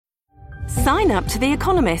Sign up to The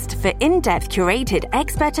Economist for in-depth curated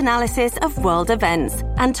expert analysis of world events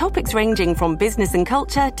and topics ranging from business and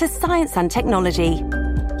culture to science and technology.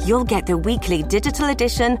 You'll get the weekly digital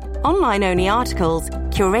edition, online-only articles,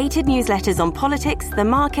 curated newsletters on politics, the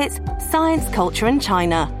markets, science, culture and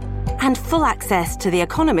China, and full access to The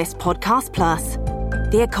Economist Podcast Plus.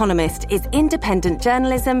 The Economist is independent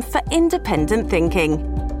journalism for independent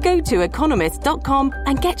thinking. Go to economist.com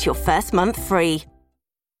and get your first month free.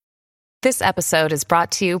 This episode is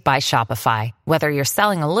brought to you by Shopify. Whether you're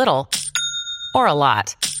selling a little or a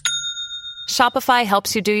lot, Shopify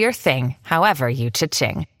helps you do your thing, however you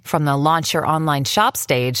cha-ching. From the launch your online shop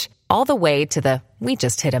stage, all the way to the we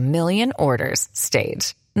just hit 1 million orders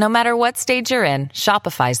stage. No matter what stage you're in,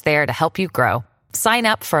 Shopify's there to help you grow. Sign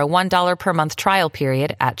up for a $1 per month trial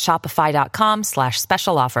period at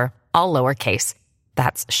shopify.com/special offer, all lowercase.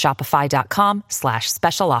 That's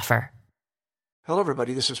shopify.com/special offer. Hello,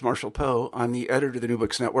 everybody. This is Marshall Poe. I'm the editor of the New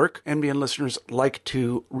Books Network. NBN listeners like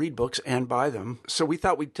to read books and buy them. So we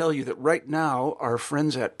thought we'd tell you that right now, our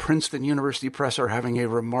friends at Princeton University Press are having a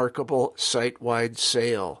remarkable site-wide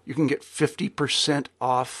sale. You can get 50%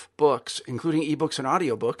 off books, including ebooks and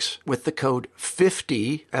audiobooks, with the code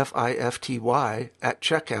 50, F-I-F-T-Y, at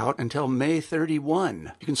checkout until May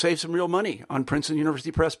 31. You can save some real money on Princeton University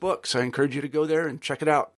Press books. I encourage you to go there and check it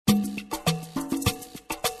out.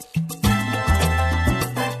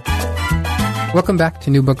 Welcome back to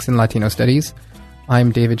New Books in Latino Studies.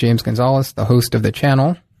 I'm David James Gonzalez, the host of the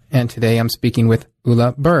channel, and today I'm speaking with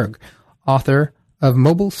Ulla Berg, author of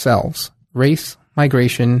Mobile Selves, Race,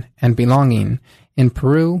 Migration, and Belonging in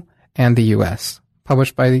Peru and the U.S.,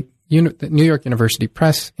 published by the New York University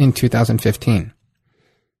Press in 2015.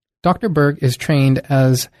 Dr. Berg is trained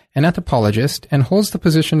as an anthropologist and holds the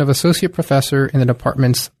position of associate professor in the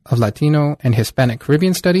departments of Latino and Hispanic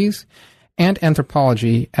Caribbean Studies and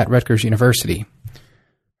Anthropology at Rutgers University.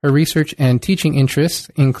 Her research and teaching interests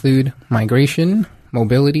include migration,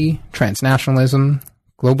 mobility, transnationalism,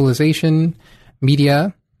 globalization,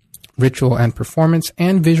 media, ritual and performance,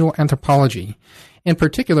 and visual anthropology. In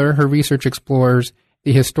particular, her research explores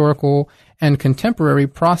the historical and contemporary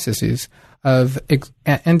processes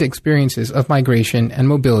and experiences of migration and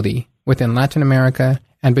mobility within Latin America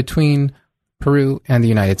and between Peru and the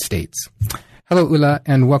United States. Hello, Ulla,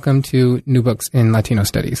 and welcome to New Books in Latino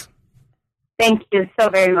Studies. Thank you so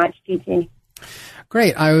very much, DJ.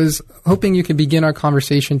 Great. I was hoping you could begin our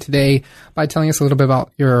conversation today by telling us a little bit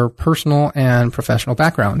about your personal and professional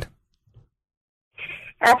background.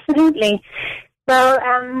 Absolutely. So,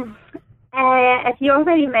 as you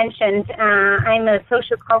already mentioned, I'm a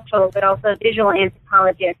sociocultural but also visual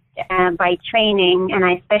anthropologist by training, and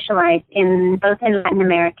I specialize in both in Latin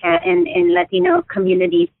America and in Latino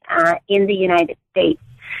communities in the United States.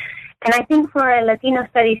 And I think for a Latino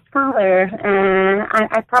studies scholar,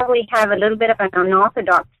 I probably have a little bit of an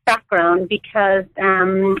unorthodox background because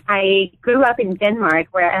I grew up in Denmark,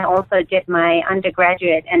 where I also did my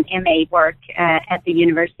undergraduate and MA work at the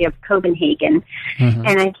University of Copenhagen. Mm-hmm.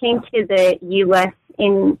 And I came to the U.S.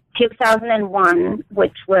 in 2001,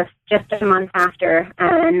 which was just a month after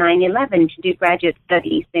 9/11, to do graduate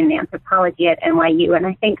studies in anthropology at NYU. And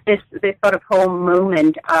I think this sort of whole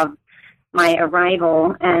moment of my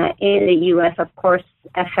arrival in the U.S., of course,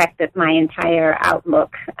 affected my entire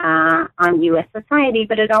outlook on U.S. society,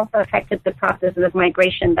 but it also affected the processes of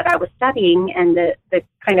migration that I was studying and the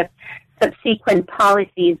kind of subsequent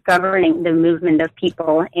policies governing the movement of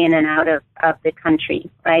people in and out of the country,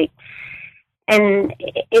 right? And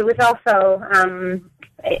it was also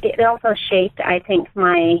it also shaped, I think,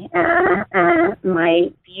 my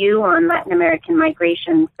view on Latin American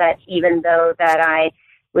migrations. That even though that I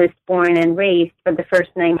was born and raised for the first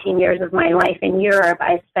 19 years of my life in Europe,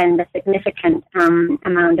 I spent a significant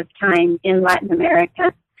amount of time in Latin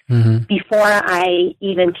America. Mm-hmm. Before I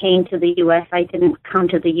even came to the U.S., I didn't come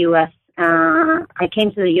to the U.S. I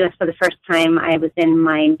came to the U.S. for the first time. I was in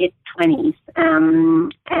my mid-20s.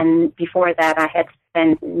 And before that, I had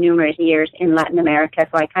spent numerous years in Latin America,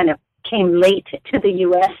 so I kind of came late to the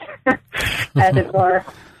U.S., as it were.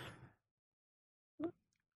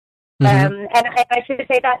 Mm-hmm. And I should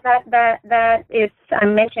say that is,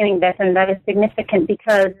 I'm mentioning this, and that is significant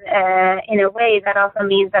because, in a way, that also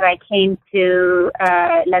means that I came to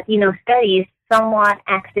Latino studies somewhat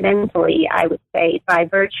accidentally, I would say, by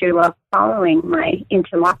virtue of following my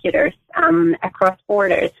interlocutors across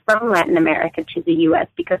borders from Latin America to the U.S.,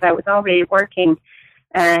 because I was already working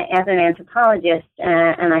as an anthropologist,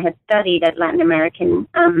 and I had studied at Latin American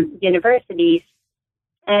universities.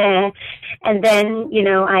 And then,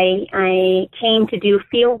 I came to do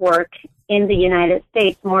field work in the United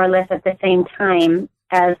States more or less at the same time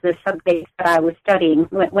as the subject that I was studying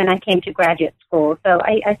when I came to graduate school. So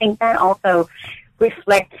I think that also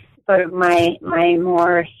reflects sort of my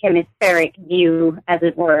more hemispheric view, as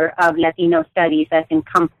it were, of Latino studies as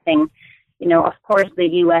encompassing, of course, the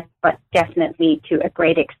U.S., but definitely to a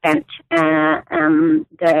great extent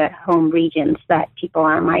the home regions that people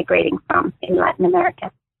are migrating from in Latin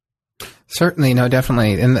America. Certainly, no,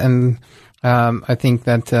 definitely, and I think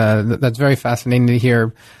that that's very fascinating to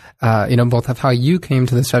hear. Both of how you came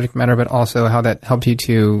to the subject matter, but also how that helped you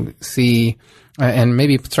to see and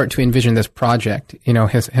maybe start to envision this project,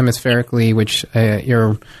 hemispherically, which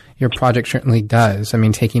your project certainly does. I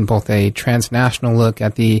mean, taking both a transnational look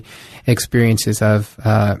at the experiences of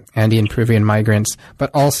Andean Peruvian migrants,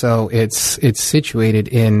 but also it's situated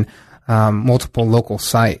in multiple local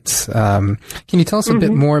sites. Can you tell us a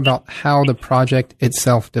bit more about how the project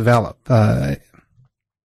itself developed?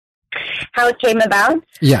 How it came about?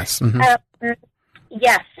 Yes. Mm-hmm.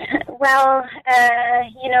 Yes. Well,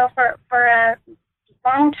 for a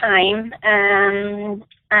long time,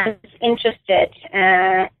 I was interested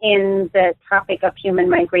in the topic of human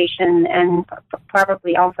migration, and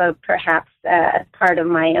probably also perhaps as part of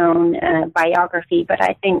my own biography. But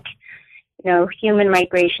I think, human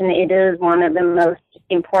migration, it is one of the most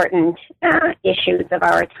important issues of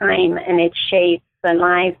our time, and it shapes the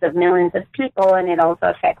lives of millions of people, and it also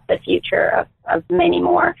affects the future of many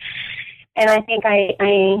more. And I think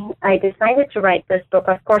I decided to write this book,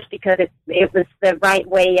 of course, because it was the right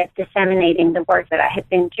way of disseminating the work that I had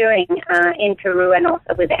been doing in Peru and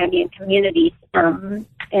also with Andean communities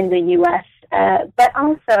in the U.S., but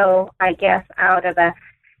also, I guess, out of a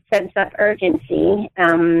sense of urgency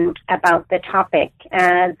about the topic.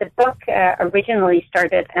 The book originally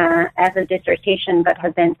started as a dissertation, but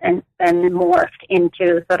has been morphed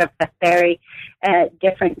into sort of a very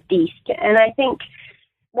different beast. And I think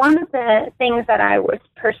one of the things that I was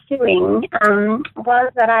pursuing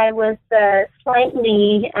was that I was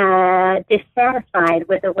slightly dissatisfied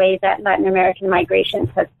with the way that Latin American migrations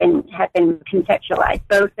have been conceptualized,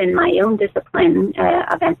 both in my own discipline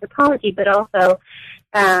of anthropology, but also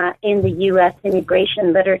in the U.S.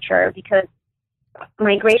 immigration literature, because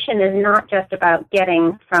migration is not just about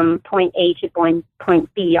getting from point A to point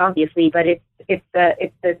B, obviously, but it's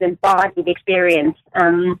this embodied experience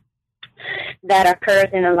that occurs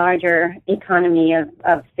in a larger economy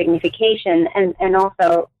of signification, and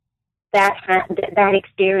also that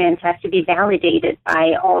experience has to be validated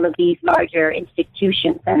by all of these larger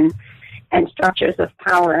institutions and structures of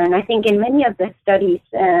power. And I think in many of the studies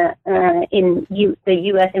in the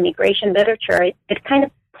U.S. immigration literature, it kind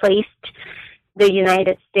of placed the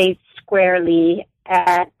United States squarely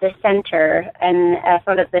at the center and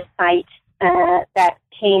sort of the site that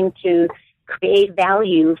came to create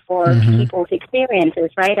value for people's experiences,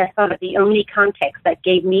 right? As sort of the only context that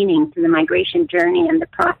gave meaning to the migration journey and the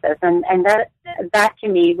process. And that to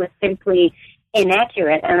me was simply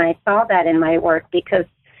inaccurate. And I saw that in my work because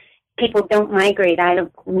people don't migrate out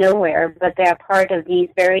of nowhere, but they're part of these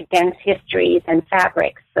very dense histories and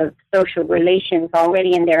fabrics of social relations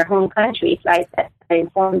already in their home countries, right, that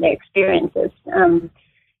inform their experiences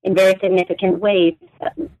in very significant ways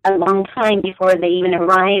a long time before they even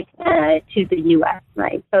arrive to the U.S.,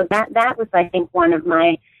 right? So that was, I think, one of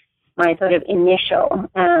my sort of initial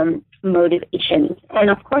motivations. And,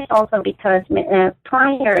 of course, also because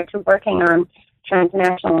prior to working on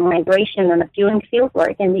transnational migration and doing field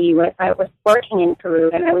work in the U.S., I was working in Peru,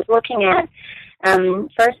 and I was looking at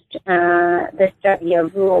first the study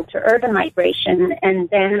of rural to urban migration, and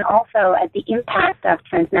then also at the impact of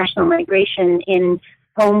transnational migration in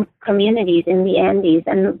home communities in the Andes.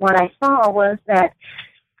 And what I saw was that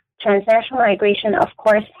transnational migration, of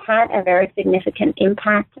course, had a very significant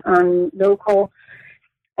impact on local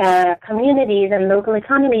communities and local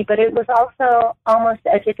economy, but it was also almost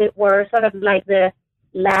as if it were sort of like the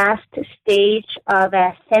last stage of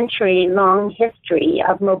a century-long history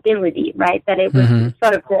of mobility, right? That it was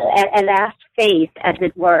sort of a last phase, as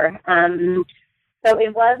it were. So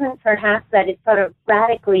it wasn't perhaps that it sort of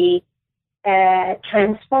radically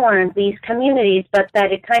transformed these communities, but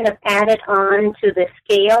that it kind of added on to the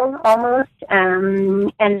scale almost,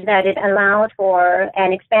 and that it allowed for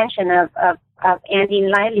an expansion of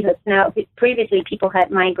Andean livelihoods. Now, previously people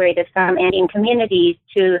had migrated from Andean communities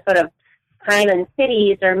to sort of highland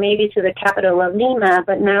cities or maybe to the capital of Lima,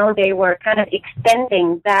 but now they were kind of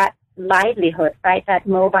extending that livelihood, right, that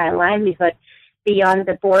mobile livelihood beyond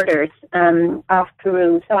the borders of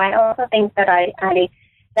Peru. So I also think that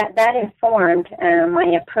that informed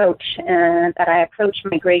my approach, that I approach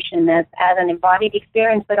migration as an embodied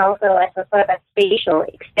experience, but also as a sort of a spatial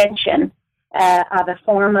extension of a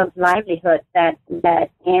form of livelihood that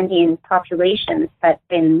Andean populations have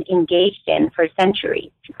been engaged in for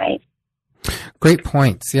centuries, right? Great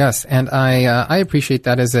points. Yes, and I appreciate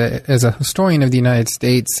that as a historian of the United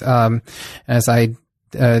States, as I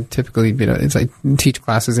typically, as I teach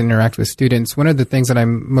classes and interact with students, one of the things that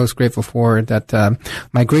I'm most grateful for that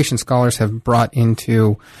migration scholars have brought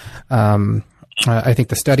into I think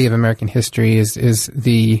the study of American history is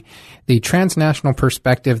the transnational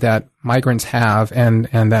perspective that migrants have and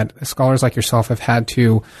that scholars like yourself have had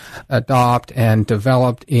to adopt and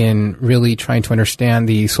developed in really trying to understand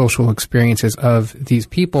the social experiences of these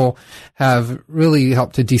people have really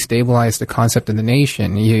helped to destabilize the concept of the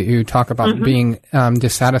nation. You talk about being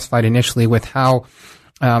dissatisfied initially with how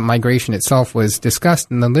migration itself was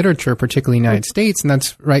discussed in the literature, particularly in the United States, and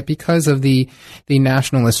that's right because of the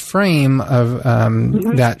nationalist frame of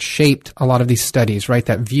that shaped a lot of these studies, right?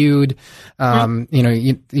 That viewed,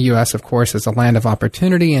 the U.S. of course as a land of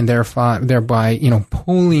opportunity, and thereby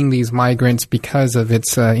pulling these migrants because of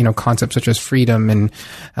its concepts such as freedom and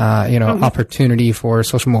opportunity for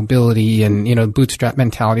social mobility and bootstrap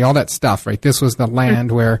mentality, all that stuff, right? This was the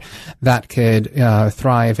land where that could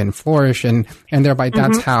thrive and flourish, and thereby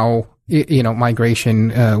that's how migration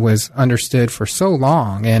was understood for so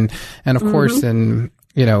long, and of course, in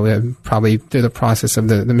probably through the process of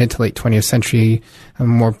the mid to late 20th century,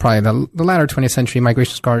 more probably the latter 20th century,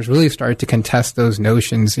 migration scholars really started to contest those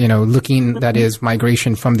notions. Looking that is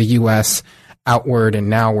migration from the U.S. outward, and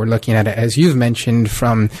now we're looking at it, as you've mentioned,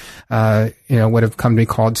 from what have come to be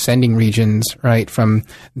called sending regions, right? From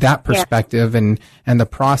that perspective, and the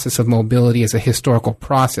process of mobility as a historical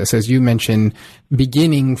process, as you mentioned,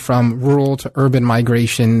 beginning from rural to urban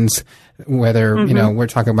migrations, whether we're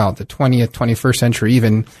talking about the 20th, 21st century,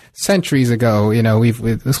 even centuries ago.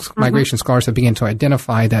 Migration scholars have begun to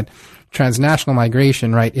identify that transnational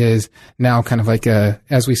migration, right, is now kind of like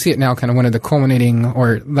as we see it now, kind of one of the culminating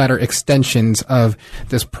or latter extensions of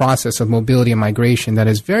this process of mobility and migration that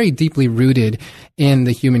is very deeply rooted in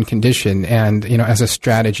the human condition and, as a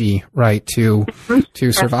strategy, right, to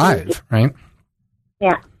survive, right?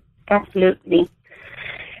 Yeah, absolutely.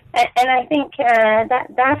 And I think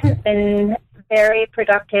that has been very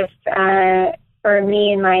productive for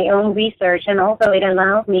me in my own research, and also it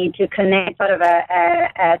allows me to connect sort of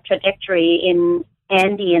a trajectory in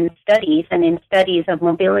Andean studies and in studies of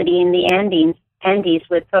mobility in the Andes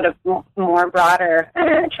with sort of more broader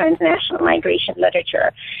transnational migration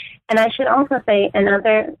literature. And I should also say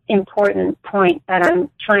another important point that I'm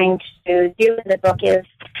trying to do in the book is,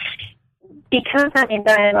 because I'm in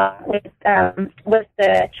dialogue with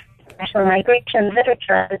the transnational migration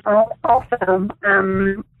literature, it's also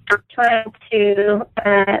trying to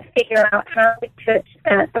figure out how we could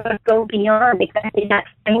sort of go beyond exactly that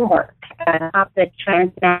framework of the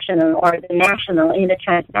transnational or the national in the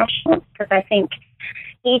transnational, because I think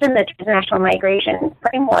even the transnational migration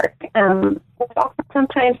framework was also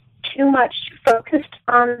sometimes too much focused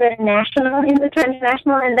on the national in the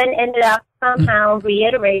transnational, and then ended up somehow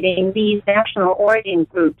reiterating these national origin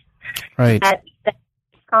groups that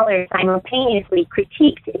scholars simultaneously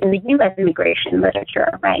critiqued in the U.S. immigration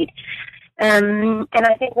literature, right? And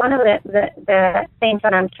I think one of the things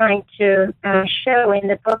that I'm trying to show in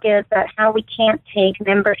the book is that how we can't take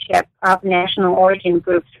membership of national origin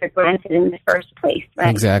groups for granted in the first place, right?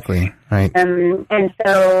 Exactly, right. And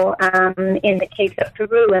so in the case of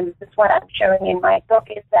Peru, and this is what I'm showing in my book,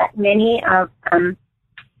 is that many of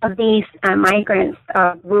these migrants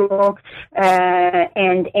of rural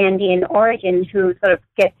and Andean origin who sort of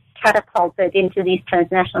get catapulted into these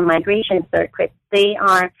transnational migration circuits,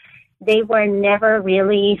 they were never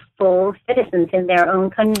really full citizens in their own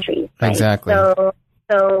countries. Right? Exactly.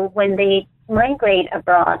 So when they migrate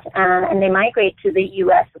abroad and they migrate to the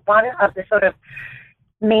U.S., one of the sort of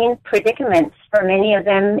main predicaments for many of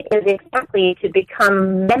them is exactly to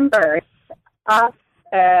become members of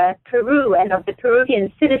Peru and of the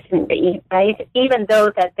Peruvian citizenry, right? Even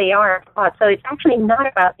though that they are abroad. So it's actually not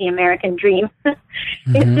about the American dream.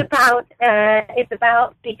 It's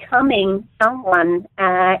about becoming someone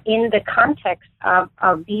in the context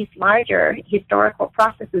of these larger historical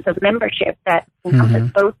processes of membership that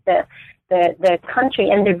encompass both the country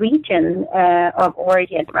and the region of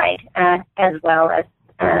origin, right, as well as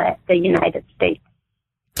the United States.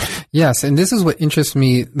 Yes, and this is what interests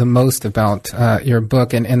me the most about your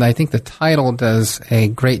book, and I think the title does a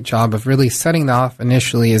great job of really setting that off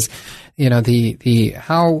initially is, the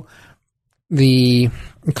how the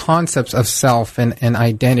concepts of self and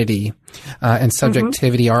identity and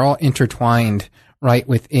subjectivity are all intertwined right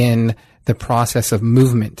within the process of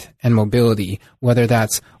movement and mobility, whether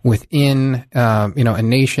that's within, a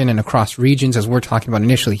nation and across regions, as we're talking about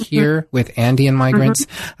initially here with Andean migrants,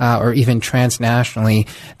 or even transnationally,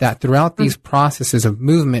 that throughout these processes of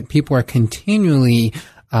movement, people are continually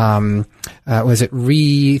rethinking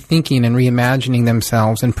and reimagining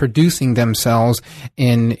themselves and producing themselves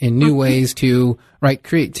in new ways to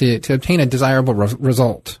obtain a desirable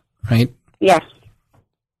result, right? Yes.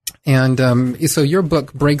 And so your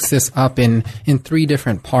book breaks this up in three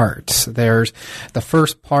different parts. There's the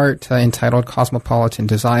first part entitled Cosmopolitan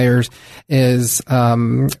Desires is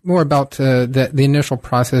more about the initial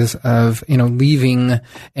process of leaving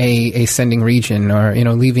a sending region or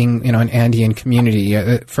leaving an Andean community.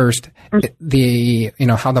 First, how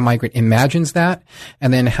the migrant imagines that,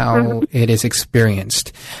 and then how it is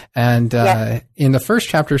experienced. And in the first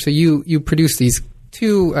chapter, so you produce these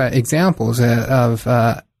two examples of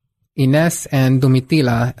Ines and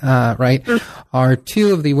Domitila, are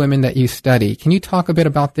two of the women that you study. Can you talk a bit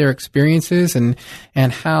about their experiences and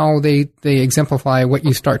how they exemplify what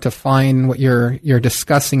you start to find, what you're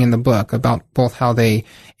discussing in the book about both how they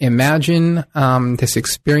imagine this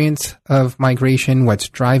experience of migration, what's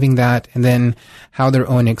driving that, and then how their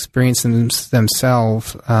own experiences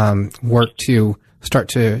themselves work to start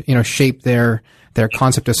to shape their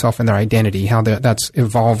concept of self and their identity, how that's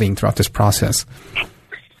evolving throughout this process?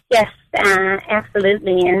 Yes,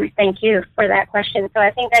 absolutely, and thank you for that question. So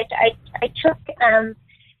I think I took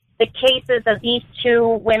the cases of these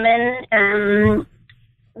two women.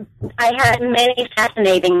 I had many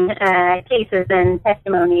fascinating cases and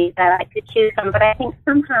testimonies that I could choose from, but I think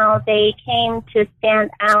somehow they came to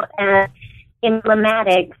stand out as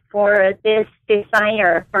emblematic for this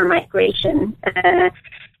desire for migration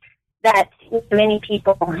that many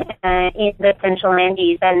people in the Central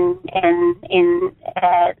Andes and in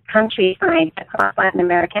countryside across Latin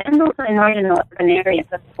America and also in marginal urban areas,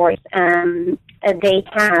 of course, they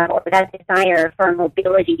have, or that desire for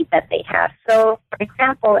mobility that they have. So, for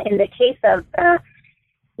example, in the case of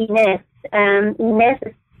Ines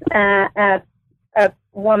is a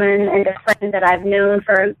woman and a friend that I've known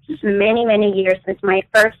for many, many years since my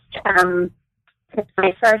first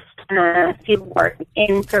field work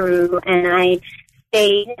in Peru, and I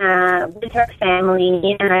stayed with her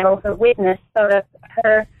family, and I also witnessed sort of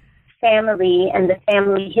her family and the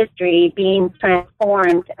family history being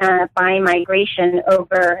transformed by migration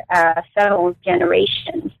over several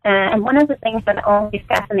generations. And one of the things that always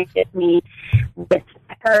fascinated me with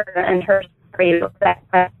her and her story was that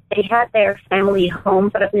they had their family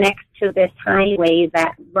home sort of next to this highway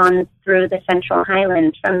that runs through the Central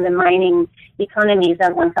Highlands from the mining economies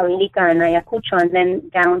of Huancavelica and Ayacucho and then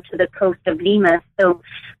down to the coast of Lima. So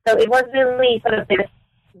it was really sort of this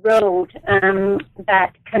road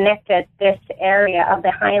that connected this area of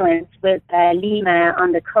the highlands with Lima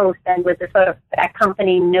on the coast, and with the sort of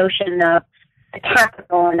accompanying notion of the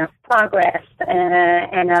capital and of progress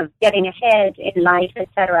and of getting ahead in life,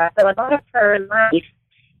 etc. So a lot of her life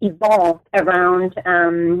evolved around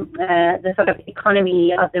the sort of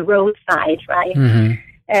economy of the roadside, right? Mm-hmm.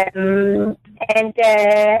 And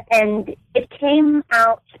it came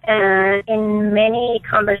out in many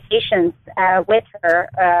conversations with her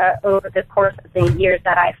over the course of the years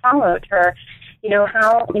that I followed her,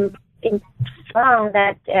 how strong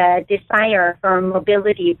that desire for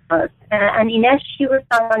mobility was. And Ines, she was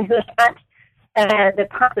someone who had the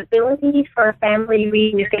possibility for family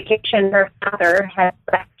reunification. Her father had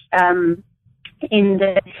left in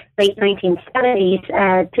the late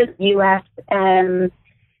 1970s to the U.S., and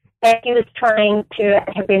he was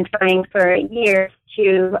have been trying for years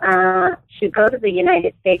to go to the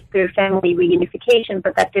United States through family reunification,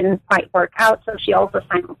 but that didn't quite work out. So she also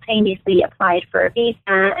simultaneously applied for a visa,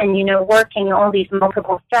 and working all these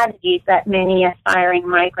multiple strategies that many aspiring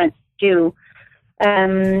migrants do.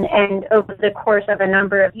 And over the course of a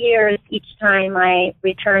number of years, each time I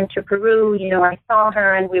returned to Peru, I saw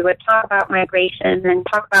her and we would talk about migration and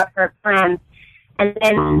talk about her plans. And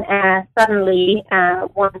then suddenly,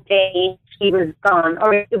 one day, she was gone.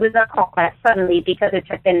 Or it was not called that suddenly because it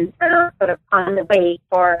had been sort of on the way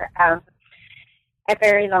for a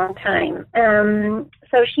very long time.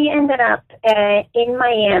 So she ended up in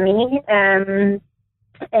Miami,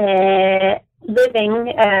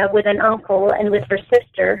 living with an uncle and with her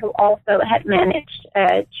sister, who also had managed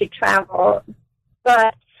to travel.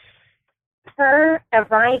 But her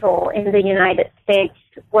arrival in the United States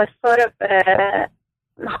was sort of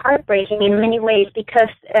heartbreaking in many ways, because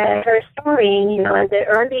her story, and the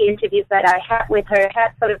early interviews that I had with her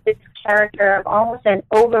had sort of this character of almost an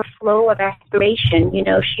overflow of aspiration.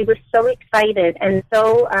 She was so excited and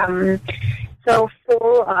so so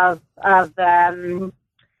full of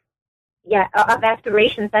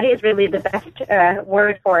aspirations. That is really the best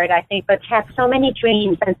word for it, I think, but had so many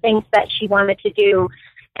dreams and things that she wanted to do,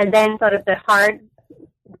 and then sort of the hard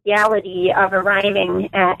reality of arriving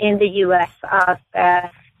in the U.S., of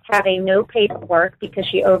having no paperwork because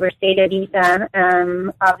she overstayed a visa,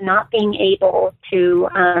 of not being able to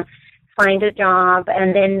find a job,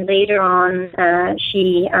 and then later on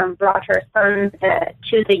she brought her son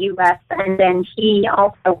to the U.S., and then he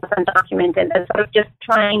also was undocumented, and sort of just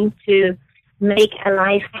trying to make a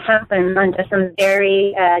life happen under some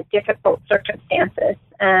very difficult circumstances.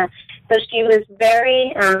 So she was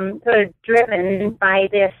very sort of driven by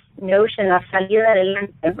this notion of salir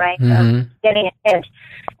adelante, right, of getting ahead.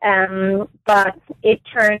 But it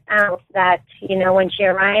turned out that, when she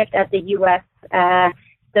arrived at the U.S.,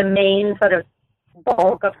 the main sort of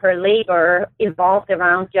bulk of her labor evolved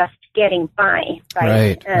around just getting by,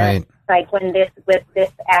 right? Right. Like when this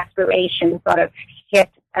aspiration sort of hit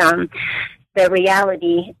the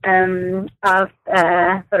reality of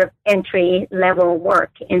sort of entry-level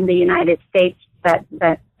work in the United States that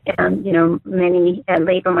many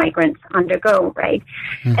labor migrants undergo, right?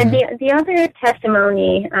 And the other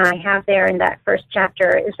testimony I have there in that first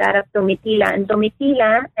chapter is that of Domitila. And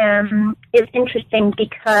Domitila is interesting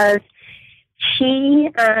because she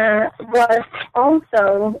was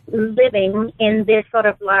also living in this sort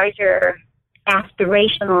of larger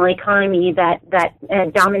aspirational economy that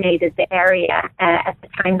dominated the area at the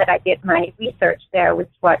time that I did my research there, which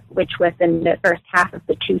was in the first half of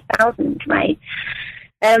the 2000s, right?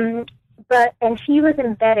 And she was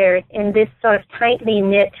embedded in this sort of tightly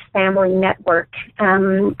knit family network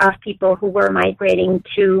of people who were migrating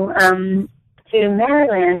to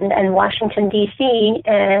Maryland and Washington, D.C.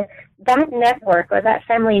 That network, or that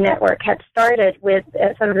family network, had started with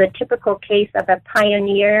sort of the typical case of a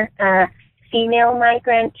pioneer female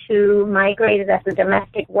migrant who migrated as a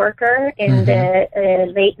domestic worker in the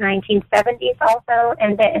late 1970s also,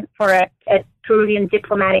 and then for a Peruvian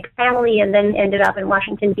diplomatic family, and then ended up in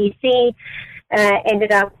Washington, D.C.,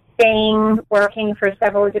 ended up staying, working for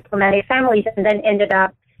several diplomatic families, and then ended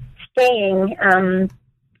up staying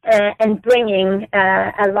and bringing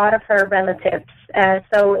a lot of her relatives.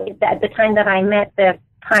 So at the time that I met the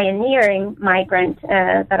pioneering migrant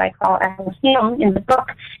that I call Asunción in the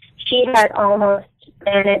book, she had almost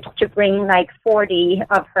managed to bring like 40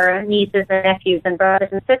 of her nieces and nephews and brothers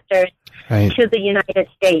and sisters to the United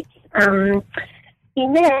States.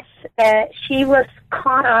 Inés, she was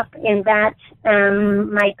caught up in that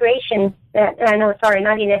migration. Not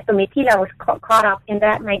Inés, Domitila was caught up in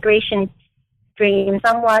that migration stream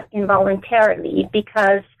somewhat involuntarily,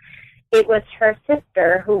 because it was her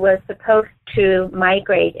sister who was supposed to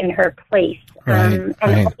migrate in her place. And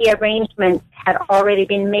the arrangements had already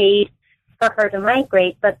been made for her to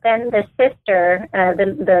migrate, but then the sister,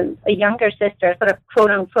 the younger sister, sort of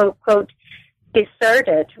quote,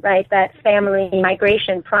 deserted, right, that family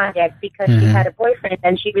migration project because she had a boyfriend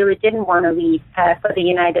and she really didn't want to leave for the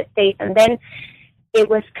United States. And then it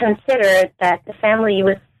was considered that the family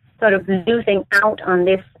was sort of losing out on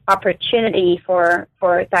this opportunity for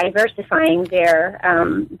diversifying their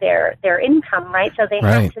income, right? So they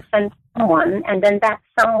had to send someone, and then that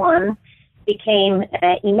someone became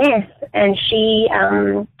Inés, and she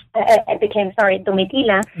became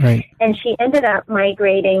Domitila, and she ended up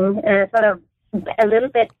migrating sort of a little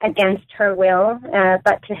bit against her will,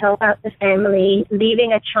 but to help out the family,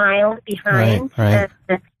 leaving a child behind.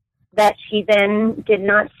 That she then did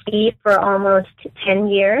not see for almost 10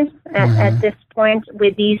 years at this point,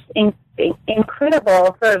 with these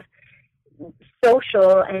incredible sort of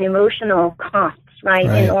social and emotional costs, right,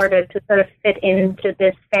 in order to sort of fit into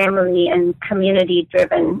this family and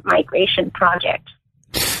community-driven migration project.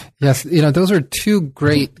 Yes, those are two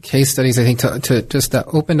great case studies, I think, to just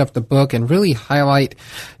open up the book and really highlight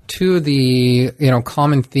two of the,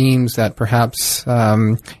 common themes that perhaps,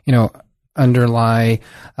 underlie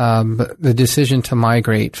the decision to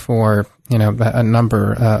migrate for a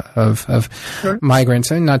number of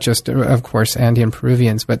migrants, and not just, of course, Andean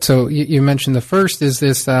Peruvians. But so you mentioned the first is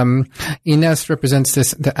this, Inés represents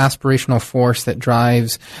the aspirational force that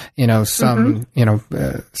drives, some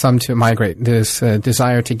to migrate, this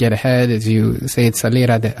desire to get ahead, as you say, it's salir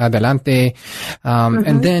adelante.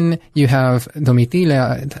 And then you have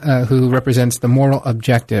Domitila, who represents the moral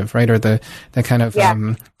objective, right? Or the kind of,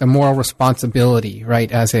 the moral responsibility, right?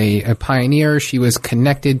 As a pioneer, she was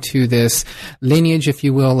connected to this this lineage, if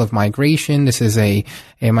you will, of migration. This is a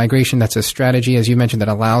migration that's a strategy, as you mentioned, that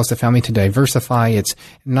allows the family to diversify. It's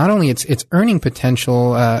not only its earning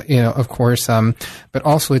potential, of course, but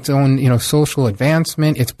also its own, social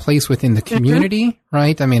advancement, its place within the community,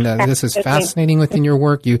 right? I mean, this is fascinating within your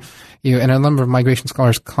work. You and a number of migration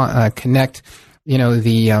scholars connect,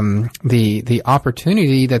 the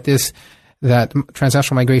opportunity that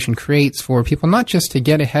transnational migration creates for people, not just to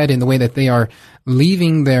get ahead in the way that they are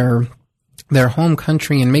leaving their home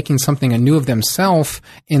country and making something anew of themselves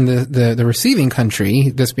in the receiving country,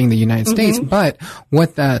 this being the United States, but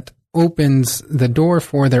what that opens the door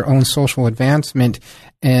for their own social advancement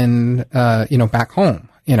in, back home.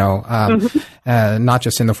 Not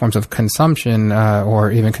just in the forms of consumption,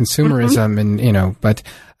 or even consumerism but,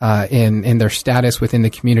 in their status within the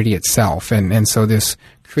community itself. And so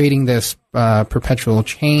creating this, perpetual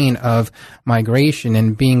chain of migration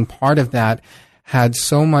and being part of that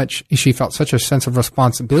she felt such a sense of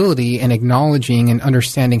responsibility and acknowledging and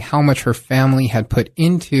understanding how much her family had put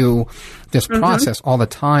into this process all the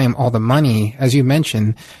time, all the money. As you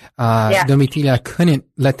mentioned, Domitila couldn't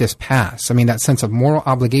let this pass. I mean, that sense of moral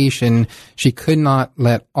obligation, she could not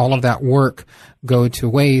let all of that work go to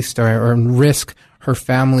waste or risk her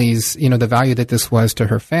family's, the value that this was to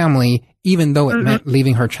her family, even though it meant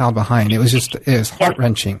leaving her child behind. It was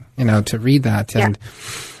heart-wrenching, to read that. And,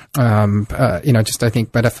 I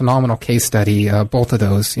think, but a phenomenal case study, both of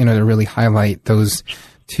those, to really highlight those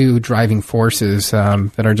two driving forces,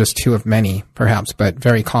 that are just two of many, perhaps, but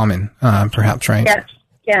very common, perhaps, right? Yes.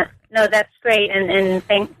 Yeah. No, that's great. And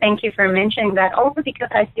thank you for mentioning that. Also because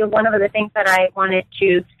I feel one of the things that I wanted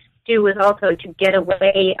to do was also to get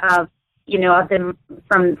away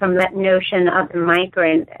from that notion of the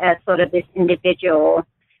migrant as sort of this individual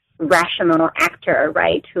rational actor,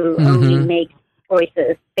 right, who only makes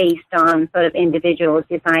choices based on sort of individual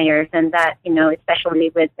desires, and that,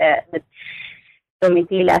 especially with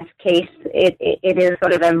Domitila's case, it is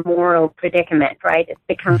sort of a moral predicament, right? It's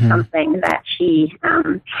become something that she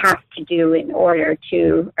has to do in order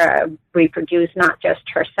to reproduce not just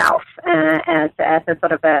herself as a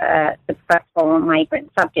sort of a successful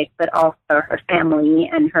migrant subject, but also her family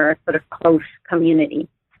and her sort of close community.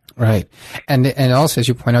 Right. And also, as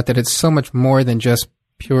you point out, that it's so much more than just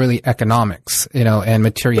purely economics, and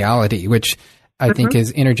materiality, which I think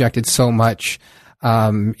is interjected so much,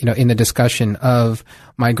 in the discussion of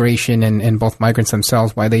migration and both migrants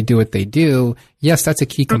themselves, why they do what they do. Yes, that's a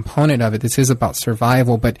key component of it. This is about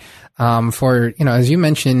survival, but, as you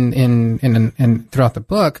mentioned in throughout the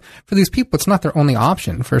book, for these people, it's not their only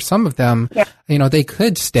option. For some of them, they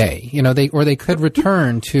could stay, they could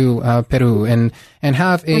return to, Peru and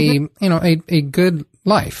have a good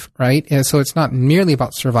life, right? And so it's not merely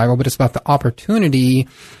about survival, but it's about the opportunity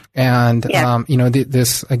and,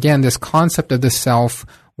 this concept of the self,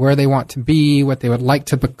 where they want to be, what they would like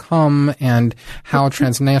to become, and how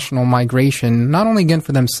transnational migration, not only again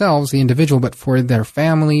for themselves, the individual, but for their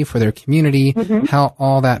family, for their community, how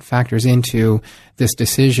all that factors into this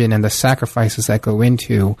decision and the sacrifices that go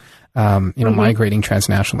into, migrating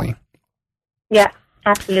transnationally. Yeah,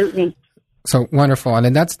 absolutely. So wonderful.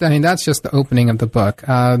 And that's just the opening of the book.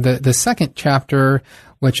 The second chapter,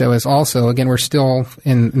 which I was also, again, we're still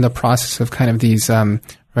in the process of kind of these,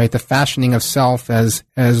 the fashioning of self as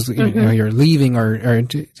you're leaving or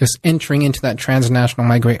just entering into that transnational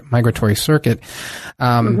migratory circuit.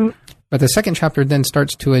 But the second chapter then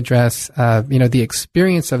starts to address, the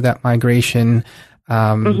experience of that migration,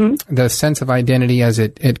 the sense of identity as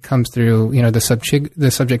it comes through,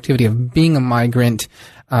 the subjectivity of being a migrant,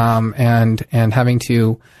 and having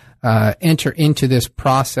to, enter into this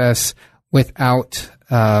process without,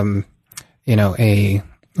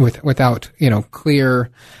 without clear,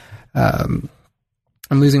 I'm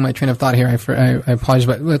losing my train of thought here. I apologize,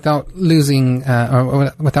 but without losing,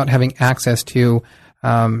 or without having access to,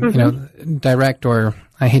 direct, or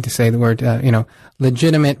I hate to say the word,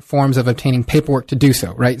 legitimate forms of obtaining paperwork to do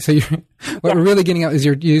so, right? So what we're really getting at is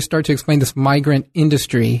you start to explain this migrant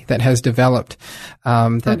industry that has developed,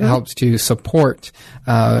 that helps to support,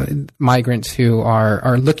 migrants who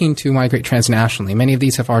are looking to migrate transnationally. Many of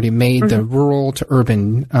these have already made the rural to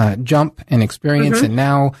urban, jump and experience, and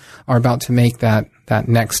now are about to make that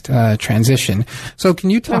next, transition. So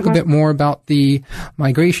can you talk a bit more about the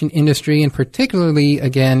migration industry, and particularly,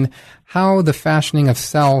 again, how the fashioning of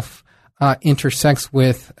self intersects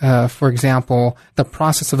with, for example, the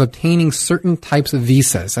process of obtaining certain types of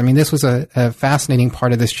visas? I mean, this was a fascinating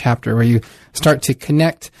part of this chapter where you start to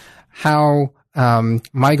connect how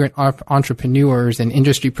migrant entrepreneurs and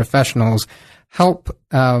industry professionals help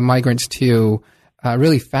migrants to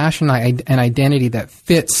really fashion an identity that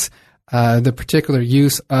fits the particular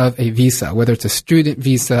use of a visa, whether it's a student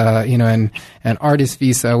visa, and an artist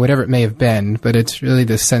visa, whatever it may have been. But it's really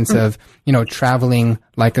the sense of, traveling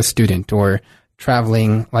like a student or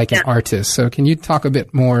traveling like an artist. So can you talk a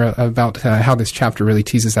bit more about how this chapter really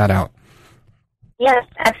teases that out? Yes,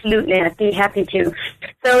 absolutely. I'd be happy to.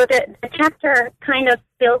 So the chapter kind of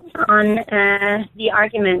builds on the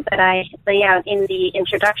argument that I lay out in the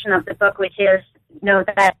introduction of the book, which is,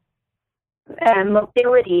 that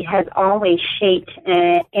mobility has always shaped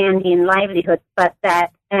Andean livelihoods, but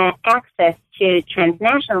that access to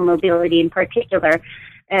transnational mobility in particular,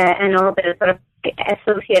 and all the sort of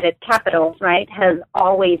associated capitals, right, has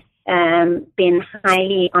always been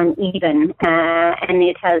highly uneven, and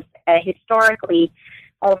it has historically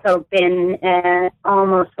also been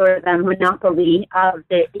almost sort of a monopoly of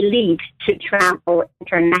the elite to travel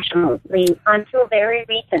internationally until very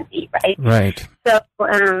recently, right? Right. So,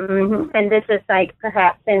 and this is like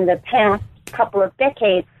perhaps in the past couple of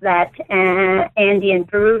decades that Andean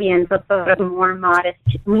Peruvians of sort of more modest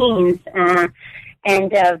means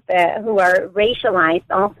and of who are racialized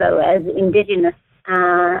also as indigenous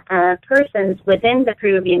persons within the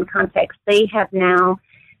Peruvian context, they have now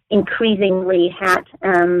increasingly had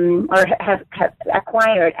or have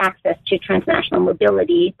acquired access to transnational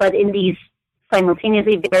mobility, but in these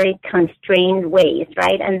simultaneously very constrained ways,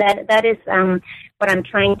 right? And that is what I'm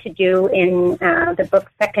trying to do in the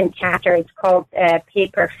book's second chapter. It's called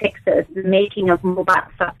Paper Fixes, the Making of Mobile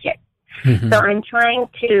Subjects. Mm-hmm. So I'm trying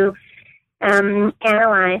to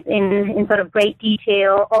analyze in sort of great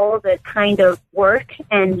detail all the kind of work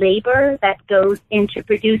and labor that goes into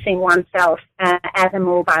producing oneself as a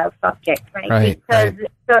mobile subject, right? Because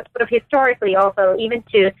sort of historically also, even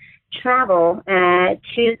to travel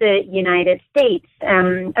to the United States,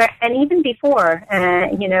 and even before,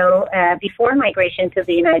 before migration to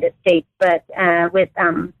the United States, but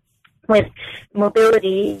with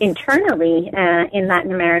mobility internally in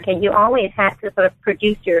Latin America, you always had to sort of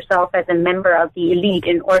produce yourself as a member of the elite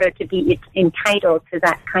in order to be entitled to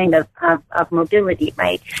that kind of mobility,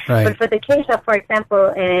 right? But for the case of, for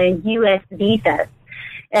example, U.S. visas,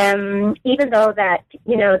 even though that,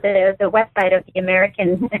 the website of the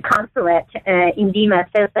American consulate in Lima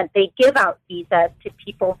says that they give out visas to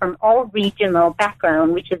people from all regional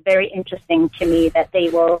background, which is very interesting to me that they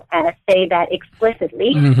will say that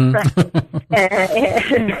explicitly,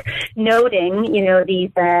 noting,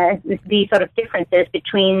 these sort of differences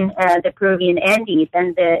between the Peruvian Andes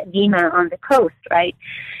and the Lima on the coast, right?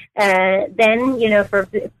 Then, for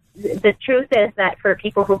the truth is that for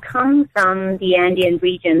people who come from the Andean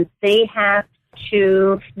regions, they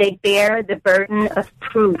bear the burden of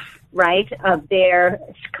proof, right, of their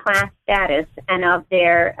class status and of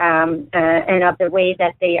their and of the way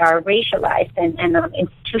that they are racialized and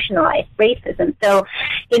institutionalized racism. So,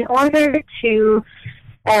 in order to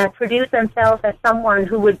produce themselves as someone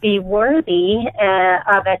who would be worthy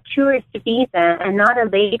of a tourist visa and not a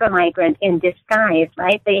labor migrant in disguise,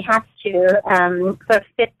 right? They have to sort of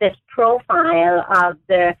fit this profile of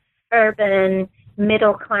the urban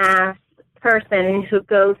middle-class person who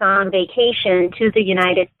goes on vacation to the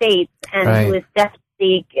United States and who is desperately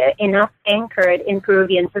enough anchored in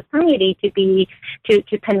Peruvian society to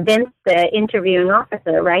convince the interviewing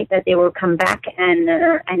officer, right, that they will come back and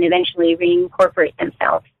eventually reincorporate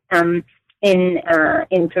themselves in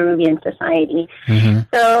Peruvian society. Mm-hmm.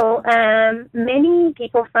 So many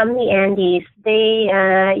people from the Andes, they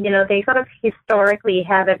sort of historically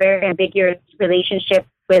have a very ambiguous relationship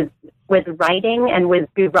with writing and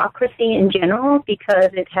with bureaucracy in general, because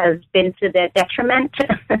it has been to their detriment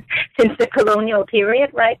since the colonial period,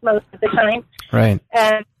 right, most of the time. Right.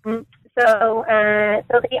 So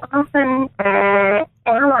they often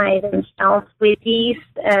ally themselves with these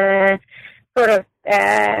sort of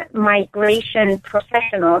migration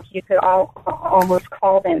professionals, you could almost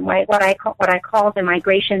call them, right? What I call the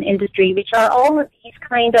migration industry, which are all of these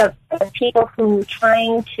kind of people who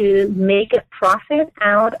trying to make a profit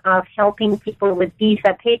out of helping people with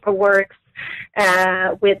visa paperwork.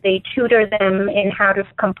 They tutor them in how to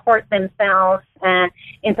comport themselves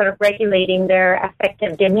in sort of regulating their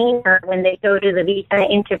affective demeanor when they go to the visa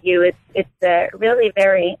interview. It's really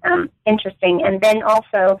very interesting, and then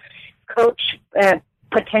also coach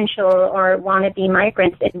potential or wannabe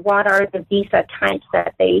migrants in what are the visa types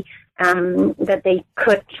that they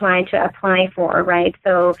could try to apply for, right?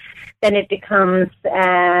 So then it becomes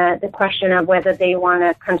the question of whether they want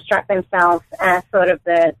to construct themselves as sort of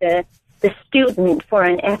the student for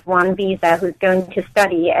an F1 visa who's going to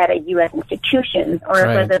study at a U.S. institution, or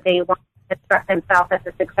whether they want construct themselves as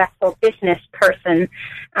a successful business person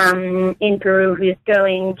in Peru who's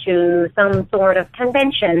going to some sort of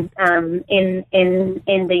convention in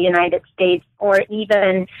the United States, or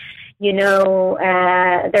even,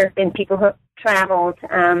 there have been people who have traveled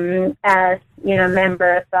as,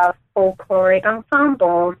 members of folkloric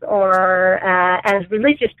ensembles or as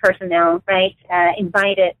religious personnel, right,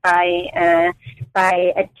 invited by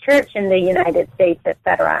a church in the United States,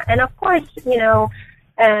 etc. And of course,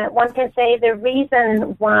 one can say the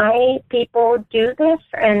reason why people do this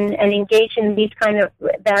and engage in these kind of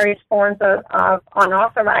various forms of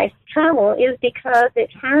unauthorized travel is because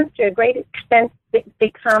it has to a great extent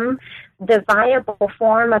become the viable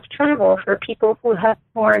form of travel for people who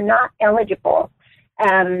are not eligible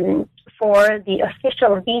for the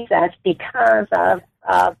official visas because of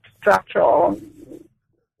structural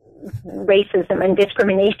racism and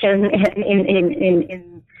discrimination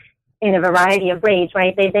in a variety of ways,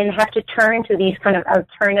 right? They then have to turn to these kind of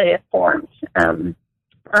alternative forms of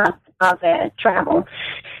travel.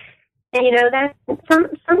 And, that some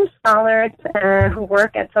scholars who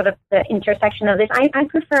work at sort of the intersection of this, I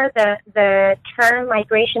prefer the term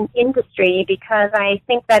migration industry because I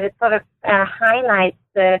think that it sort of highlights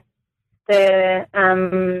the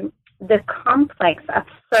complex of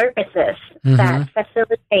services that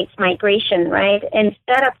facilitates migration, right?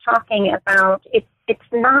 Instead of talking about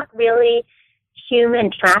it's not really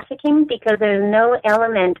human trafficking because there's no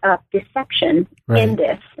element of deception in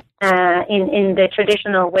this, in the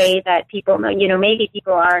traditional way that people know. Maybe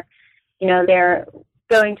people are, they're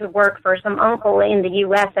going to work for some uncle in the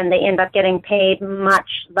U.S. and they end up getting paid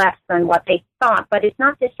much less than what they thought. But it's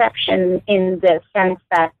not deception in the sense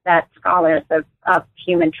that scholars of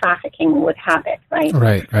human trafficking would have it, right?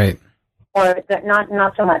 Right. Or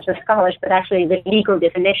not so much the scholars, but actually the legal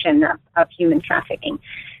definition of human trafficking.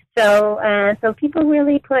 So people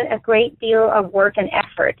really put a great deal of work and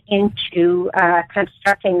effort into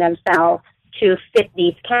constructing themselves to fit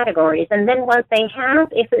these categories. And then once they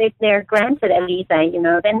have, if they're granted a visa,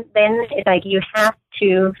 then it's like you have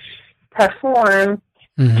to perform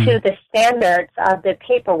to the standards of the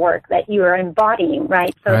paperwork that you are embodying,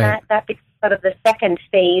 right? So that becomes sort of the second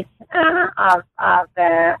phase of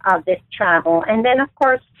this travel. And then, of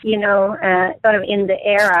course, sort of in the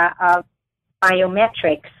era of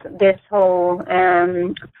biometrics, this whole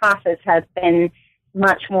process has been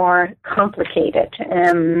much more complicated.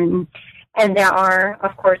 And there are,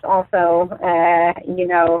 of course, also,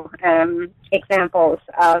 examples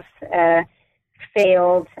of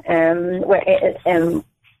failed,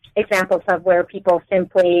 examples of where people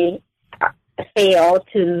simply fail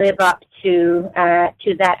to live up to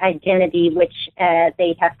that identity which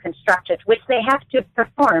they have constructed, which they have to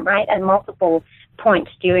perform, right, at multiple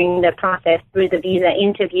points during the process, through the visa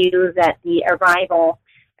interviews, at the arrival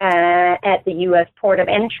at the U.S. port of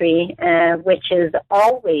entry, which is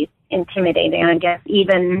always intimidating, I guess,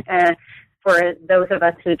 even for those of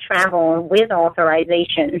us who travel with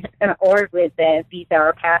authorization or with visa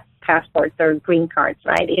or passports or green cards,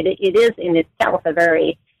 right? It is in itself a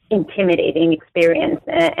very intimidating experience.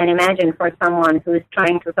 And imagine for someone who's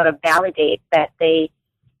trying to sort of validate that they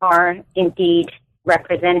are indeed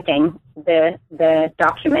representing the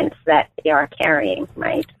documents that they are carrying,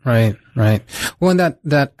 right? Right. Well, and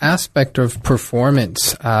that aspect of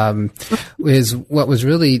performance is what was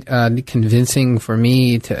really convincing for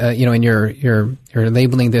me to, and you're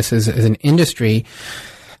labeling this as an industry.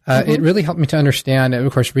 It really helped me to understand,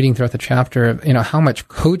 of course, reading throughout the chapter, how much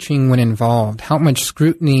coaching went involved, how much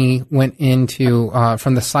scrutiny went into,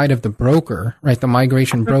 from the side of the broker, right, the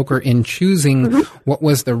migration broker, in choosing what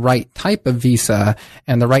was the right type of visa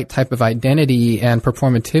and the right type of identity and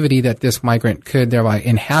performativity that this migrant could thereby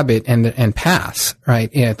inhabit and pass,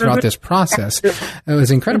 right, throughout this process. It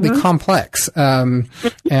was incredibly complex. So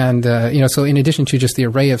in addition to just the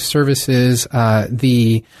array of services,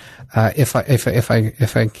 if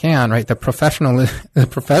I can, right, the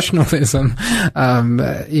professionalism,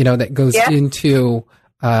 that goes into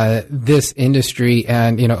this industry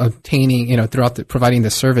and obtaining, throughout providing the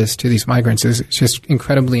service to these migrants is just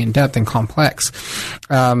incredibly in depth and complex.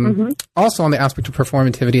 Also, on the aspect of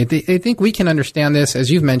performativity, I think we can understand this, as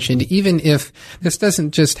you've mentioned, even if this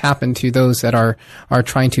doesn't just happen to those that are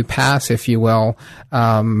trying to pass, if you will,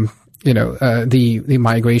 the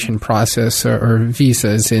migration process or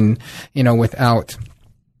visas without,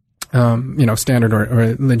 standard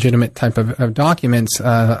or legitimate type of documents.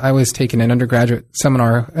 I was taking an undergraduate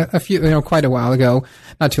seminar quite a while ago,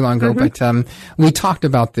 not too long ago, but we talked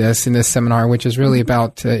about this in this seminar, which is really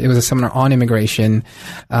about, it was a seminar on immigration.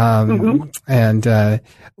 And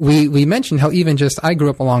we mentioned how even I grew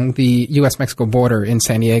up along the U.S.-Mexico border in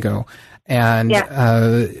San Diego. And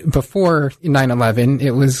before 9/11,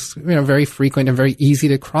 it was very frequent and very easy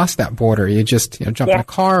to cross that border. You just jump in a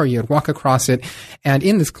car, or you'd walk across it. And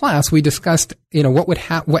in this class, we discussed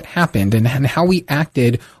what happened and how we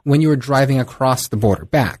acted when you were driving across the border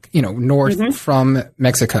back, north from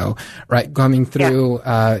Mexico, right, coming through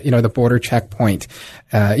the border checkpoint.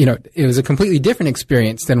 It was a completely different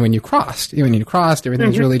experience than when you crossed. When you crossed,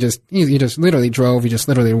 everything's really you just literally drove, you just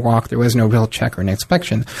literally walked. There was no real check or an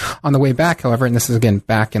inspection. On the way back, however, and this is again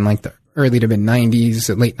back in like the early to mid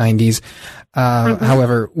 90s, late 90s.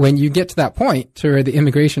 However, when you get to that point to where the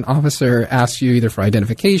immigration officer asks you either for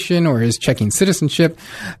identification or is checking citizenship,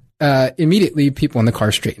 immediately people in the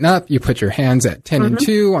car straighten up. You put your hands at 10 and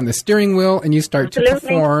 2 on the steering wheel, and you start to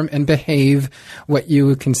perform and behave what you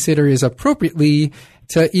would consider is appropriately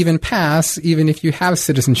to even pass, even if you have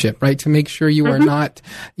citizenship, right? To make sure you are not,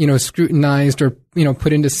 scrutinized or,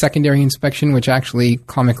 put into secondary inspection, which actually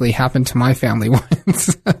comically happened to my family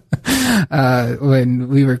once, when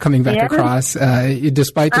we were coming back across,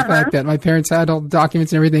 despite the fact that my parents had all the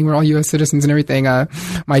documents and everything, we're all U.S. citizens and everything.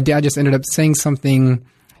 My dad just ended up saying something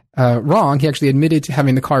wrong. He actually admitted to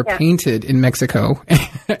having the car painted in Mexico.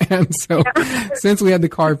 And so since we had the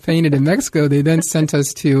car painted in Mexico, they then sent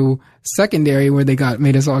us to secondary where they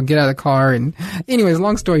made us all get out of the car. And anyways,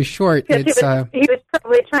 long story short, it's, he was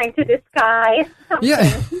probably trying to disguise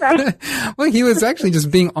something, right? Well, he was actually just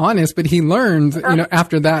being honest, but he learned,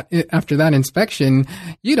 after that inspection,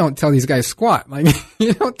 you don't tell these guys squat. Like,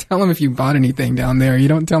 you don't tell them if you bought anything down there. You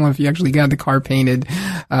don't tell them if you actually got the car painted,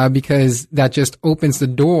 because that just opens the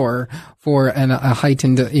door for a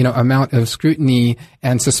heightened, amount of scrutiny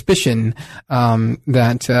and suspicion,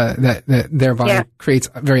 that thereby creates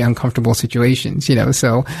very uncomfortable situations,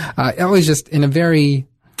 So, it was just in a very,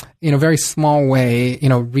 very small way,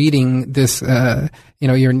 reading this, your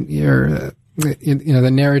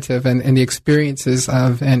the narrative and the experiences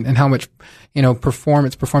of, and how much,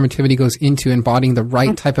 performativity goes into embodying the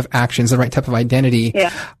right type of actions, the right type of identity.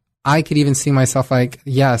 Yeah. I could even see myself like,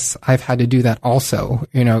 yes, I've had to do that also,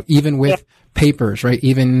 even with papers, right?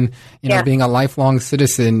 Even, being a lifelong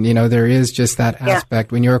citizen, there is just that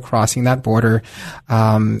aspect when you're crossing that border,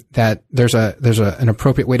 that there's an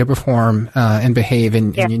appropriate way to perform, and behave,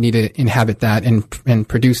 and you need to inhabit that and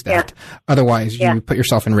produce that. Otherwise you put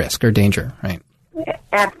yourself in risk or danger, right?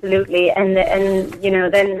 Absolutely. And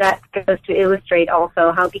then that goes to illustrate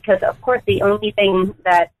also how, because of course the only thing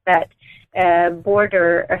that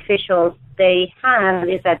border officials they have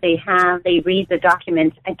is that they read the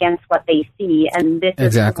documents against what they see, and this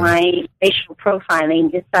is why racial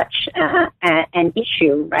profiling is such an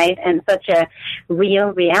issue, right? And such a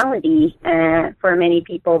real reality for many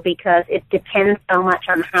people, because it depends so much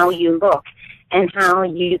on how you look and how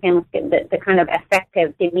you can, the kind of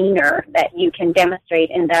effective demeanor that you can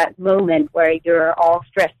demonstrate in that moment where you're all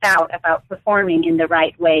stressed out about performing in the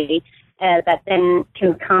right way. That then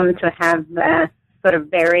can come to have sort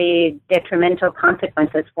of very detrimental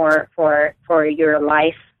consequences for your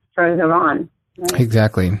life further on. Right?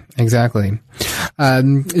 Exactly.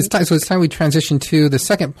 It's time we transition to the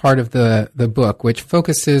second part of the book, which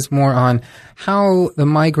focuses more on how the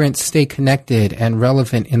migrants stay connected and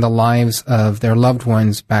relevant in the lives of their loved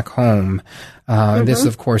ones back home. This,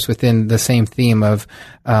 of course, within the same theme of,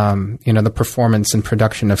 the performance and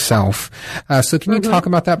production of self. So can you talk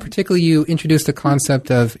about that? Particularly, you introduced the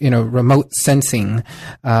concept of, remote sensing,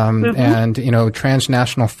 and,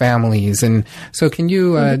 transnational families. And so can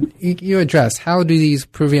you, you address how do these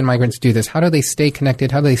Peruvian migrants do this? How do they stay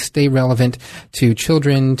connected? How do they stay relevant to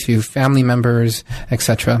children, to family members,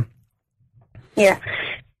 etc.? Yeah.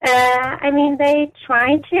 They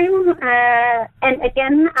try to, and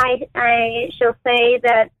again, I shall say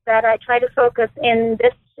that I try to focus in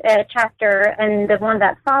this chapter and the one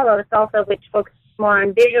that follows also, which focuses more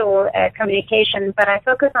on visual communication, but I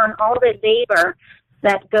focus on all the labor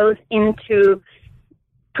that goes into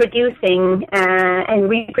producing and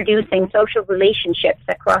reproducing social relationships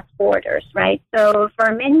across borders, right? So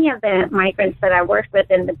for many of the migrants that I worked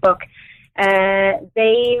with in the book,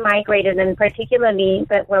 they migrated, and particularly,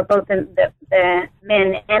 both the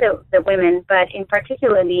men and the women, but in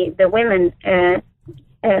particularly the women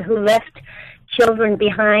who left children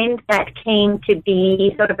behind, that came to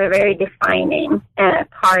be sort of a very defining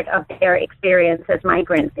part of their experience as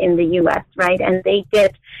migrants in the U.S., right? And they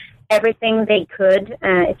did everything they could,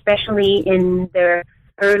 especially in their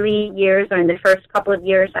early years or in the first couple of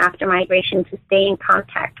years after migration, to stay in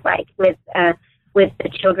contact, right, with the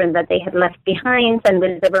children that they had left behind and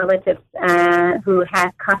with the relatives who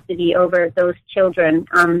had custody over those children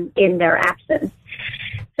in their absence.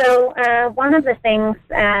 So one of the things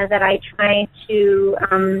that I try to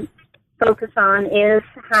focus on is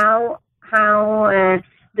how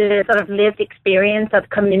the sort of lived experience of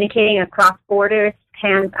communicating across borders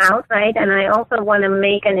pans out, right? And I also want to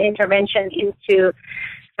make an intervention into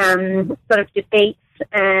sort of debates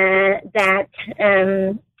that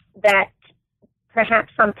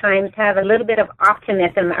perhaps sometimes have a little bit of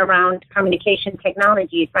optimism around communication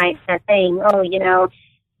technologies, right? That saying, oh, you know,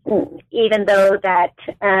 even though that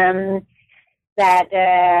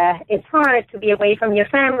it's hard to be away from your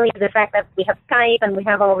family, the fact that we have Skype and we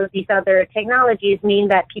have all of these other technologies mean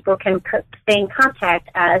that people can stay in contact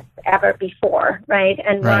as ever before, right?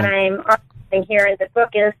 And what I'm arguing here in the book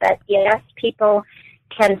is that, yes, people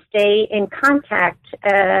can stay in contact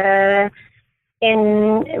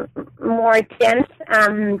in more dense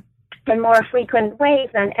and more frequent ways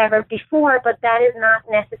than ever before, but that is not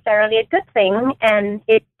necessarily a good thing, and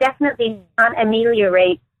it definitely does not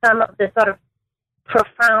ameliorate some of the sort of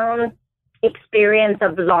profound experience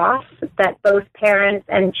of loss that both parents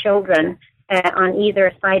and children on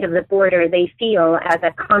either side of the border, they feel as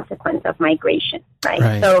a consequence of migration,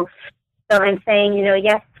 right? So I'm saying, you know,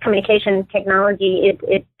 yes, communication technology,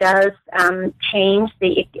 it does change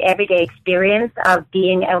the everyday experience of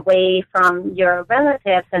being away from your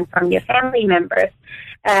relatives and from your family members,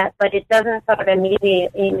 but it doesn't sort of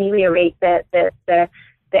ameliorate the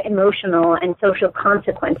emotional and social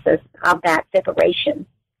consequences of that separation.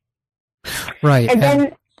 Right. And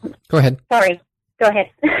then, go ahead. Sorry, go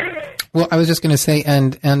ahead. Well, I was just going to say,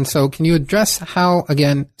 and so can you address how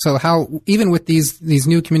even with these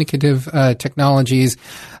new communicative technologies,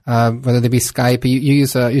 whether they be Skype,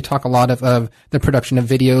 you talk a lot of the production of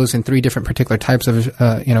videos in 3 different particular types of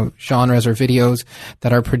genres or videos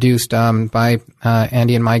that are produced by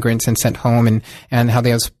Andean migrants and sent home, and how they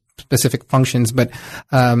have specific functions. But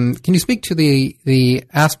can you speak to the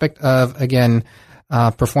aspect of, again,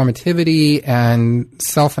 performativity and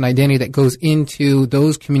self and identity that goes into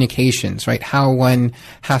those communications, right? How one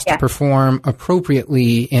has to perform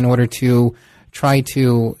appropriately in order to try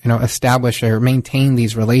to, establish or maintain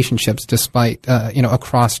these relationships despite,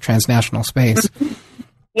 across transnational space.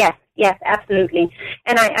 Yes, absolutely.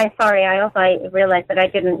 And I realized that I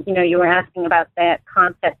didn't, you were asking about the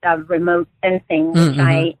concept of remote sensing, which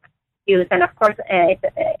I use. And of course, it's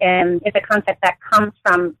a concept that comes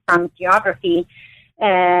from geography.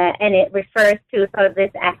 And it refers to sort of this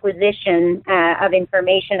acquisition of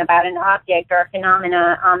information about an object or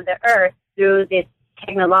phenomena on the Earth through this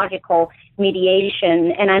technological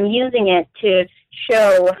mediation. And I'm using it to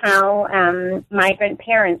show how migrant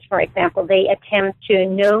parents, for example, they attempt to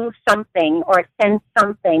know something or sense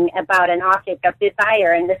something about an object of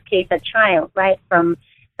desire, in this case a child, right, from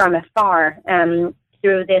afar,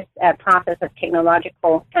 through this process of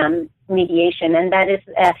technological mediation. And that is,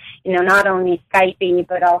 not only Skype,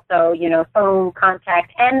 but also, phone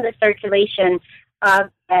contact and the circulation of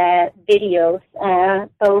videos,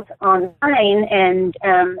 both online and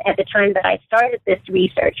at the time that I started this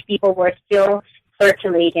research, people were still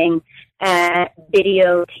circulating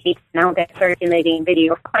video tapes. Now they're circulating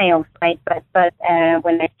video files, right? But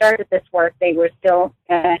when I started this work, they were still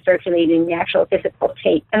circulating the actual physical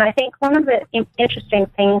tape. And I think one of the interesting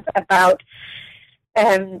things about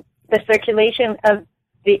the circulation of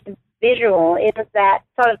the visual is that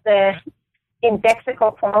sort of the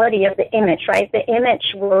indexical quality of the image, right? The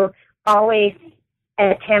image will always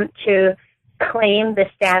attempt to claim the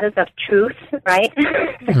status of truth, right?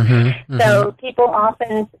 So people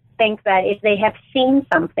often think that if they have seen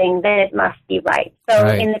something, then it must be right. So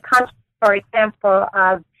in the context, for example,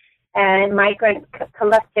 of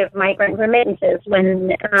collective migrant remittances,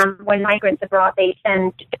 when migrants abroad, they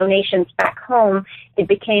send donations back home, it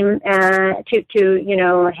became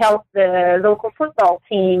to help the local football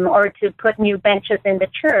team, or to put new benches in the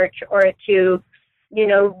church, or to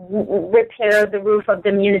repair the roof of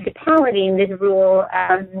the municipality in this rural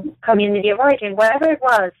community of origin, whatever it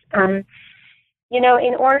was.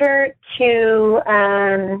 In order to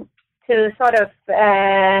sort of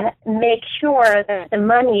make sure that the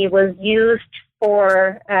money was used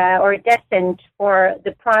for or destined for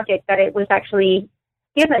the project that it was actually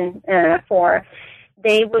given for,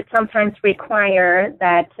 they would sometimes require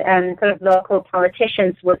that sort of local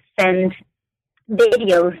politicians would send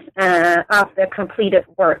videos of the completed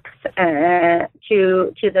works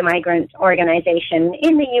to the migrant organization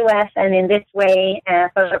in the U.S., and in this way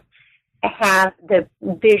sort of have the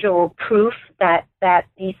visual proof that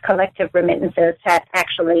these collective remittances had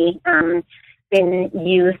actually been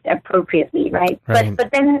used appropriately, right?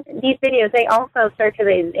 But then these videos, they also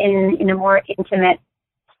circulated in a more intimate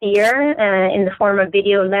sphere in the form of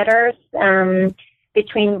video letters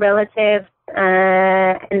between relatives,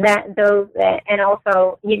 and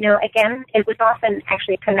also, again, it was often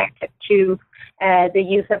actually connected to the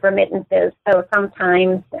use of remittances. So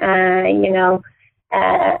sometimes,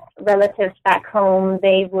 relatives back home,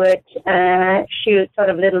 they would shoot sort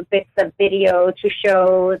of little bits of video to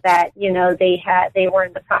show that, they were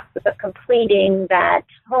in the process of completing that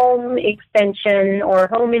home extension or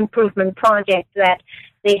home improvement project that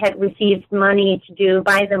they had received money to do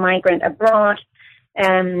by the migrant abroad,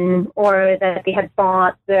 or that they had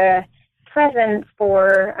bought the present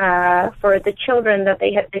for the children that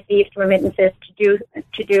they had received remittances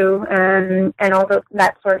to do, and all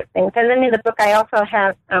that sort of things. And then in the book, I also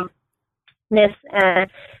have this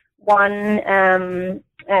one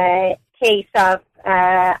case of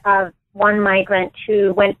one migrant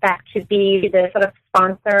who went back to be the sort of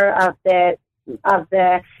sponsor of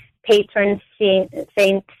the patron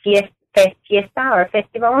Saint Fiesta or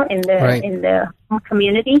festival in the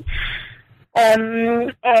community.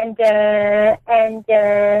 And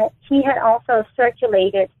he had also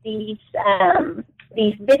circulated these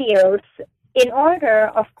videos in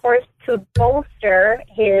order, of course, to bolster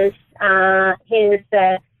his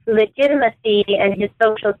legitimacy and his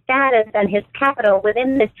social status and his capital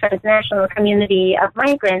within this transnational community of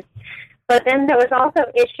migrants. But then there was also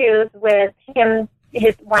issues with him.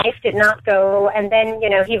 His wife did not go, and then,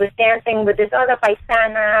 he was dancing with this other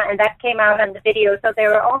paisana, and that came out on the video. So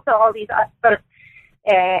there were also all these sort of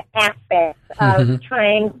aspects of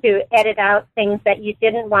trying to edit out things that you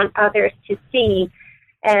didn't want others to see.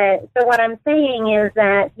 So what I'm saying is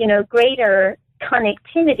that, greater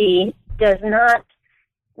connectivity does not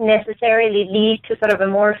necessarily lead to sort of a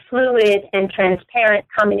more fluid and transparent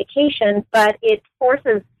communication, but it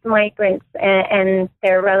forces migrants and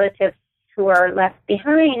their relatives who are left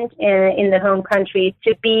behind in the home country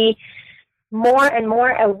to be more and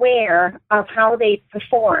more aware of how they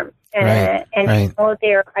perform and how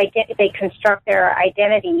they construct their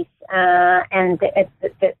identities and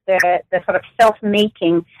the sort of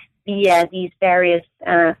self-making via these various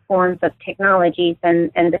forms of technologies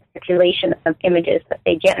and the circulation of images that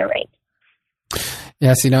they generate.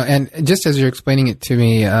 Yes, and just as you're explaining it to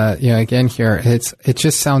me, again here, it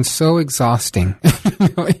just sounds so exhausting.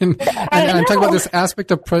 And I'm talking about this aspect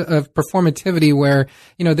of performativity where,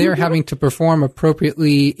 they are having to perform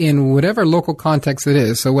appropriately in whatever local context it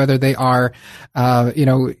is. So whether they are,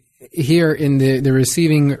 here in the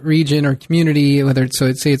receiving region or community,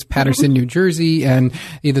 say it's Paterson, New Jersey, and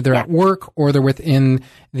either they're at work or they're within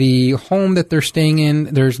the home that they're staying in.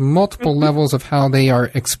 There's multiple levels of how they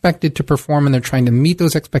are expected to perform, and they're trying to meet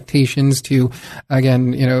those expectations to,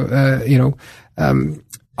 again,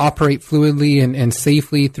 operate fluidly and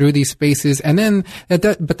safely through these spaces. And then but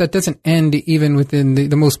that doesn't end even within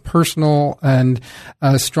the most personal and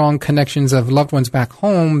strong connections of loved ones back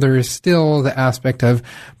home. There is still the aspect of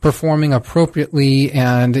performing appropriately,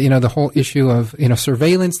 and the whole issue of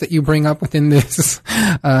surveillance that you bring up within this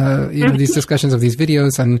these discussions of these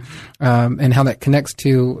videos, and how that connects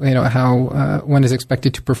to how one is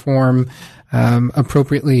expected to perform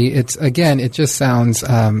appropriately. It just sounds,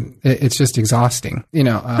 it's just exhausting,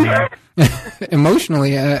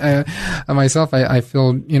 emotionally. Myself, I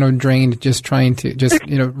feel, drained just trying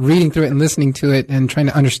to reading through it and listening to it and trying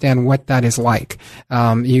to understand what that is like.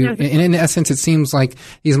 And in essence, it seems like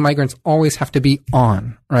these migrants always have to be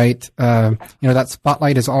on, right? That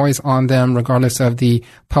spotlight is always on them, regardless of the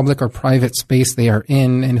public or private space they are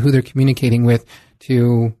in and who they're communicating with,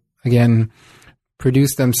 to, again,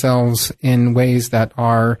 produce themselves in ways that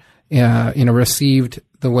are, received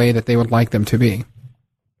the way that they would like them to be.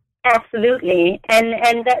 Absolutely.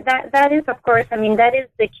 And that is, of course, that is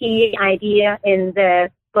the key idea in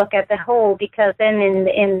the book as a whole, because then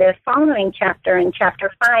in the following chapter, in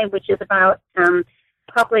chapter 5, which is about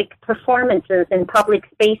public performances in public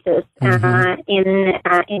spaces in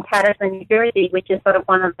Paterson, New Jersey, which is sort of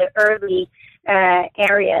one of the early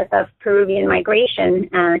areas of Peruvian migration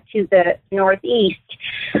to the Northeast.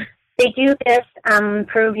 They do this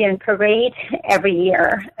Peruvian parade every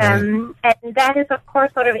year, and that is, of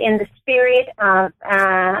course, sort of in the spirit of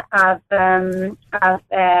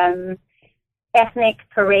ethnic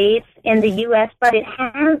parades in the U.S., but it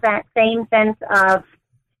has that same sense of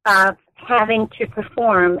having to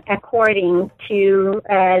perform according to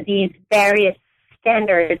these various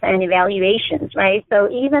standards and evaluations, right? So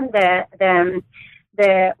even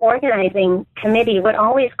the organizing committee, what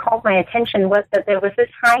always called my attention was that there was this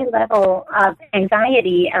high level of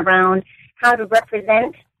anxiety around how to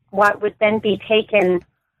represent what would then be taken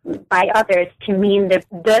by others to mean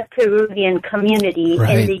the Peruvian community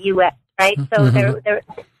in the U.S., right? So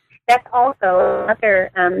that's also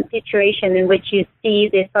another situation in which you see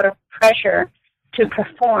this sort of pressure to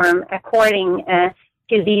perform according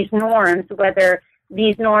to these norms, whether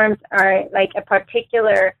these norms are like a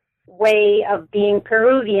particular way of being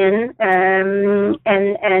Peruvian and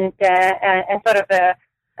a sort of a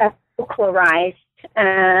folklorized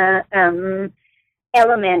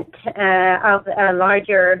element of a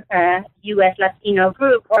larger U.S. Latino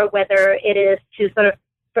group, or whether it is to sort of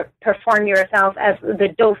perform yourself as the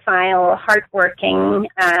docile, hardworking,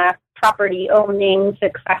 property-owning,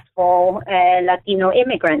 successful Latino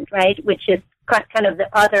immigrant, right? Which is kind of the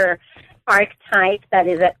other archetype that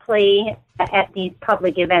is at play at these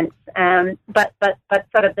public events. But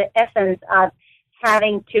sort of the essence of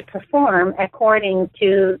having to perform according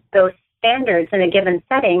to those standards in a given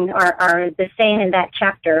setting are the same in that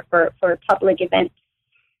chapter for public events.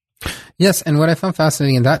 Yes, and what I found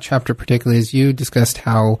fascinating in that chapter particularly is you discussed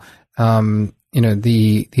how the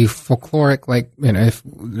folkloric, like, if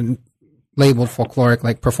labeled folkloric,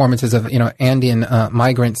 like performances of Andean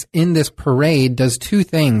migrants in this parade does two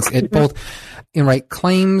things. It both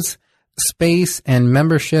claims space and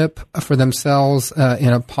membership for themselves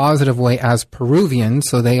in a positive way as Peruvians,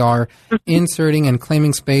 so they are inserting and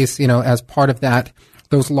claiming space, as part of that.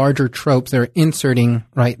 Those larger tropes, they're inserting,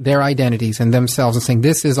 their identities and themselves and saying,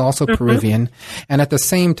 this is also Peruvian. And at the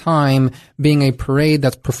same time, being a parade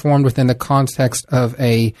that's performed within the context of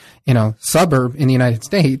a, suburb in the United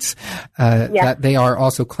States, that they are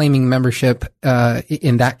also claiming membership,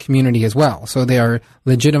 in that community as well. So they are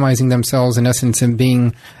legitimizing themselves in essence and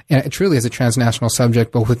being, truly as a transnational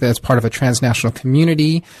subject, but as part of a transnational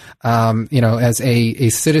community, as a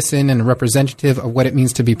citizen and a representative of what it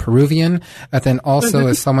means to be Peruvian, but then also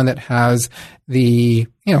as someone that has the,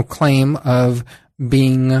 claim of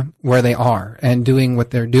being where they are and doing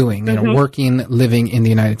what they're doing, working, living in the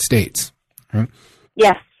United States. Right?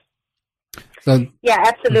 Yes. So, yeah,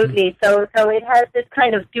 absolutely. So it has this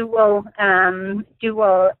kind of dual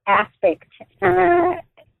aspect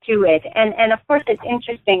to it, and of course it's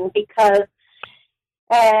interesting because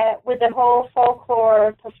with the whole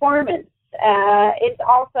folklore performance, it's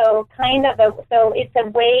also kind of it's a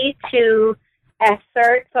way to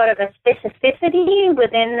assert sort of a specificity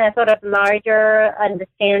within a sort of larger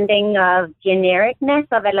understanding of genericness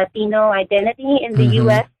of a Latino identity in the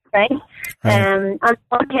U.S., right? On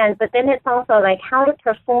one hand, but then it's also like how to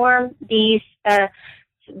perform these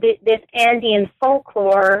this Andean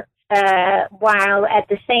folklore while at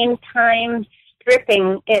the same time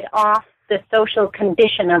stripping it off the social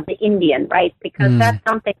condition of the Indian, right? Because that's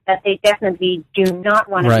something that they definitely do not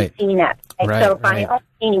want to be seen as. Right? So by all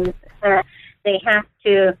means, they have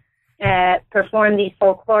to perform these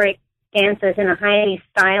folkloric dances in a highly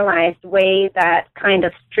stylized way that kind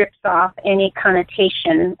of strips off any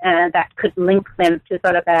connotation that could link them to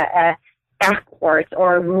sort of a backwards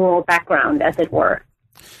or rural background, as it were.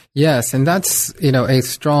 Yes, and that's, a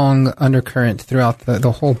strong undercurrent throughout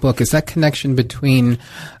the whole book, is that connection between,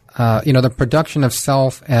 the production of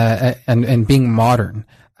self and being modern.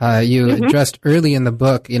 You addressed early in the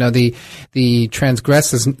book, the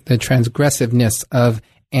transgressiveness of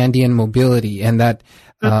Andean mobility, and that,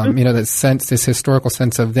 that sense, this historical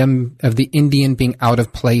sense of the Indian being out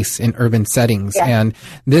of place in urban settings. Yeah. And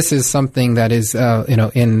this is something that is,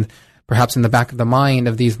 perhaps in the back of the mind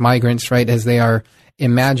of these migrants, right, as they are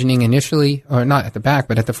imagining initially, or not at the back,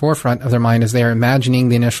 but at the forefront of their mind as they are imagining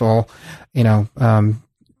the initial,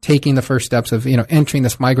 taking the first steps of, entering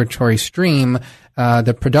this migratory stream.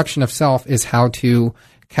 The production of self is how to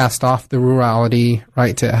cast off the rurality,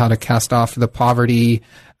 right? To how to cast off the poverty,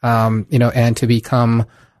 and to become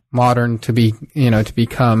modern, to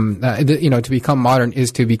become modern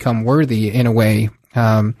is to become worthy in a way,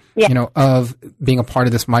 of being a part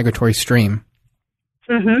of this migratory stream.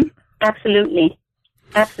 Absolutely.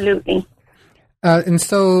 And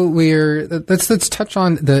so let's touch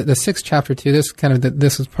on the sixth chapter too. This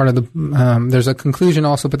is part of the, there's a conclusion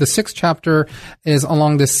also, but the sixth chapter is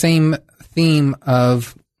along the same theme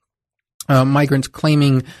of migrants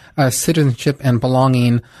claiming citizenship and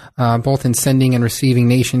belonging, both in sending and receiving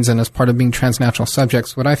nations and as part of being transnational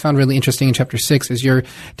subjects. What I found really interesting in chapter 6 is your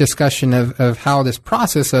discussion of how this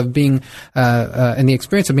process of being, and the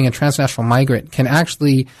experience of being a transnational migrant can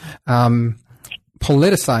actually,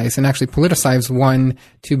 politicize one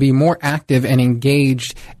to be more active and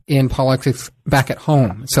engaged in politics back at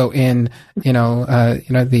home. So in,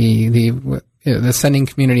 the sending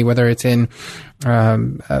community, whether it's in,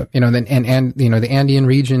 the Andean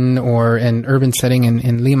region or an urban setting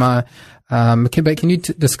in Lima. But can you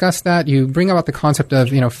discuss that? You bring about the concept of,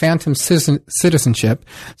 phantom citizenship.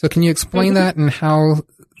 So can you explain that and how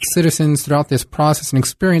citizens throughout this process and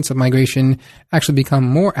experience of migration actually become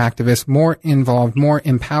more activists, more involved, more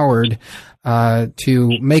empowered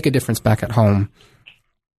to make a difference back at home.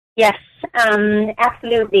 Yes,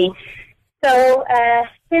 absolutely. So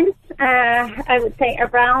since I would say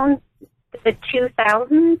around the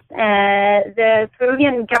 2000s, the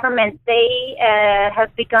Peruvian government, they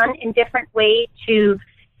have begun in different ways to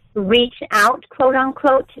reach out, quote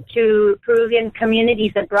unquote, to Peruvian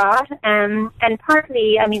communities abroad. And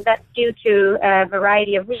partly, I mean, that's due to a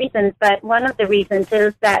variety of reasons, but one of the reasons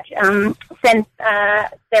is that since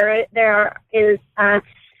there is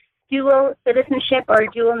dual citizenship or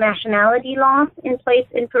dual nationality laws in place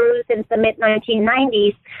in Peru since the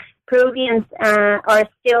mid-1990s, Peruvians are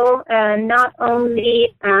still not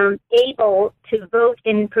only able to vote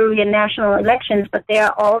in Peruvian national elections, but they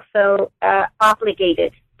are also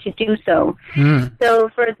obligated to do so. So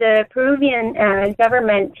for the Peruvian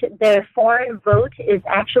government, the foreign vote is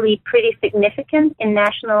actually pretty significant in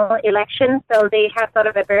national elections. So they have sort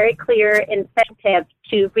of a very clear incentive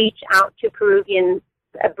to reach out to Peruvians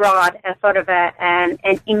abroad as sort of an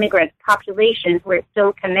immigrant population who are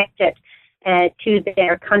still connected to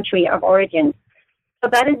their country of origin. So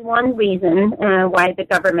that is one reason why the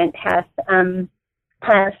government has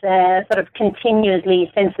sort of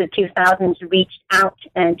continuously since the 2000s reached out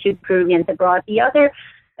to Peruvians abroad. The other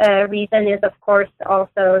reason is, of course,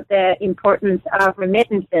 also the importance of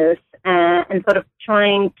remittances and sort of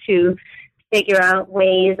trying to figure out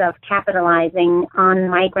ways of capitalizing on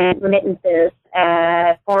migrant remittances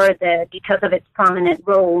because of its prominent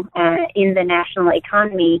role in the national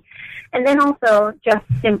economy. And then also just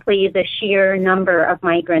simply the sheer number of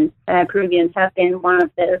migrants. Peruvians have been one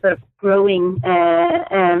of the sort of growing,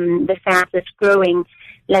 the fastest growing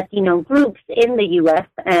Latino groups in the U.S.,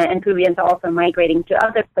 and Peruvians are also migrating to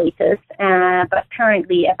other places. But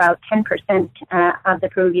currently about 10% of the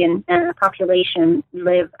Peruvian population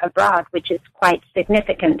live abroad, which is quite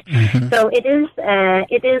significant. So it is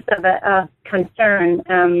of a concern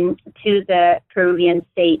to the Peruvian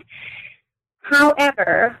state.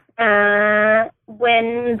 However,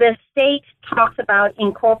 when the state talks about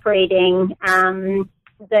incorporating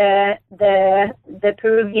the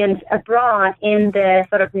Peruvians abroad in the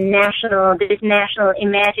sort of national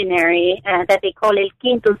imaginary that they call El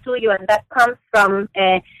Quinto Suyo, and that comes from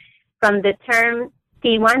the term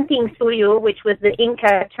Tihuantinsuyo, which was the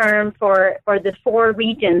Inca term for the four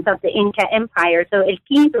regions of the Inca Empire. So El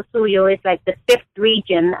Quinto Suyo is like the fifth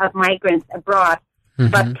region of migrants abroad.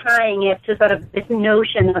 But tying it to sort of this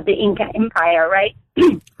notion of the Inca Empire, right?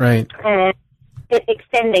 Right.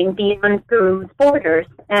 Extending beyond Peru's borders.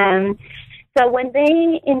 So when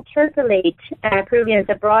they interpolate Peruvians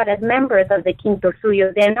abroad as members of the Quinto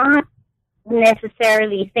Suyo, they're not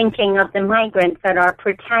necessarily thinking of the migrants that are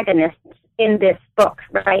protagonists in this book,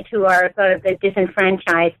 right, who are sort of the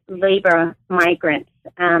disenfranchised labor migrants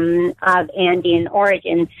of Andean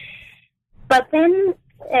origin. But then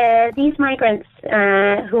these migrants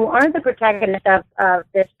who are the protagonists of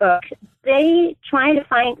this book, they try to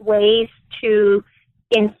find ways to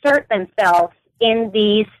insert themselves in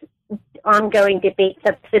these ongoing debates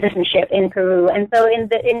of citizenship in Peru. And so in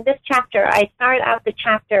this chapter, I start out the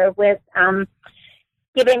chapter with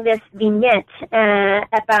giving this vignette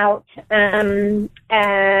about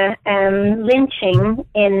lynching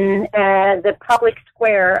in the public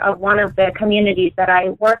square of one of the communities that I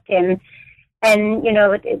work in. And, you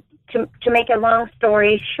know, to make a long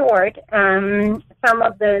story short, some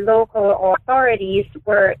of the local authorities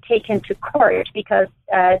were taken to court because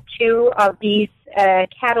two of these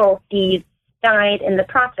cattle thieves died in the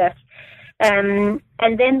process. And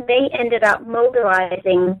then they ended up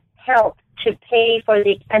mobilizing help to pay for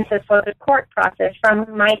the expenses for the court process from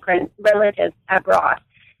migrant relatives abroad.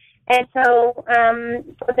 And so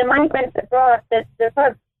for the migrants abroad, the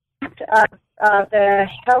sort of act of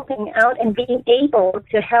helping out and being able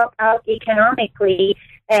to help out economically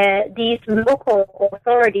these local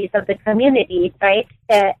authorities of the community, right,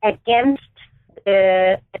 against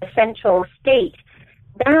the central state.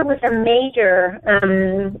 That was a major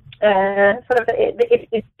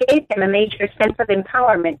it gave them a major sense of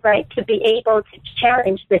empowerment, right, to be able to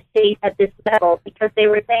challenge the state at this level, because they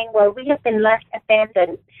were saying, well, we have been left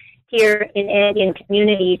abandoned here in Andean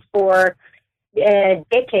communities for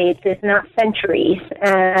decades, if not centuries,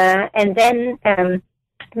 and then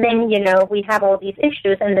you know, we have all these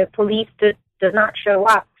issues, and the police does not show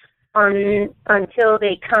up until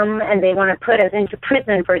they come and they want to put us into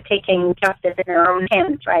prison for taking justice in their own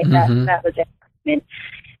hands, right? That was it.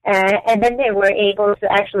 And then they were able to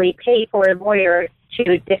actually pay for lawyers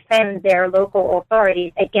to defend their local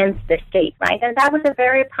authorities against the state, right? And that was a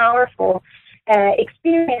very powerful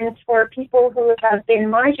experience for people who have been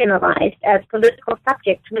marginalized as political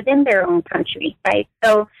subjects within their own country, right?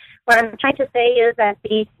 So what I'm trying to say is that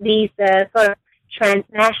these sort of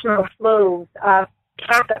transnational flows of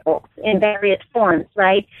capitals in various forms,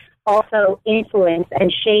 right, also influence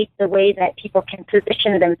and shape the way that people can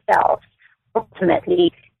position themselves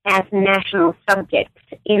ultimately as national subjects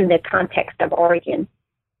in the context of origin.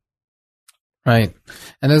 Right.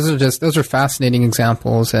 And those are fascinating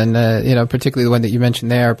examples. And, particularly the one that you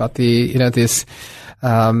mentioned there about the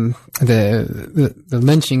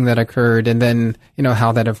lynching that occurred and then,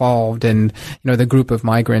 how that evolved and, the group of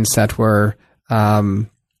migrants that were,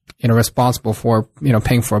 responsible for,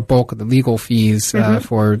 paying for a bulk of the legal fees,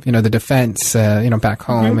 for, the defense, back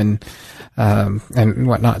home and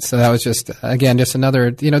whatnot. So that was just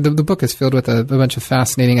another, the book is filled with a bunch of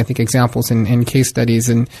fascinating, I think, examples and case studies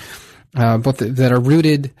and, both that are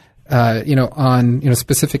rooted, on,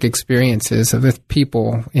 specific experiences with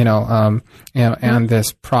people, and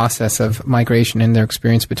this process of migration and their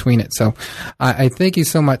experience between it. So I thank you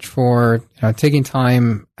so much for taking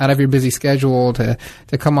time out of your busy schedule to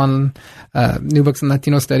come on, New Books in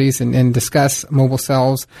Latino Studies and discuss mobile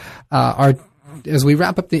cells. As we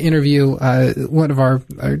wrap up the interview, one of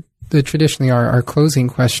traditionally our closing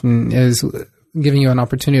question is giving you an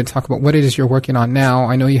opportunity to talk about what it is you're working on now.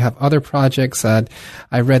 I know you have other projects. I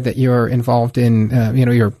read that you're involved in,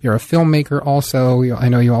 you're a filmmaker also. I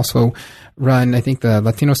know you also run, I think, the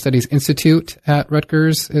Latino Studies Institute at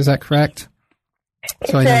Rutgers. Is that correct?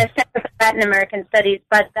 It's a Center for Latin American Studies,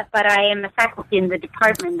 but I am a faculty in the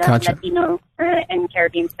Department of Latino and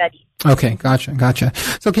Caribbean Studies. Okay, gotcha.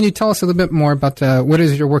 So can you tell us a little bit more about what it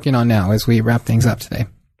is you're working on now as we wrap things up today?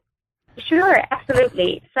 Sure,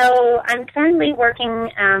 absolutely. So I'm currently working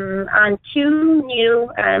on two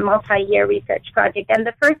new multi-year research projects. And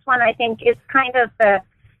the first one, I think, is kind of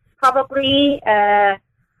probably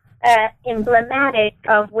emblematic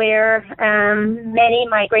of where many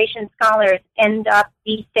migration scholars end up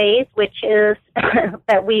these days, which is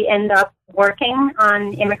that we end up working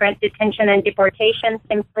on immigrant detention and deportation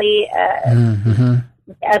simply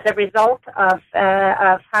as a result of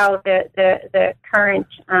how the current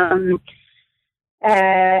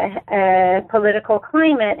political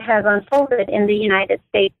climate has unfolded in the United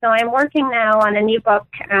States. So I'm working now on a new book.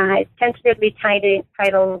 It's tentatively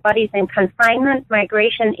titled Bodies in Confinement,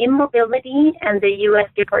 Migration, Immobility, and the U.S.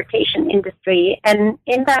 Deportation Industry. And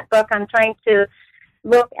in that book, I'm trying to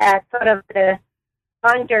look at sort of the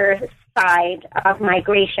underside of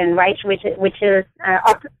migration, right, which is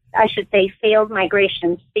I should say failed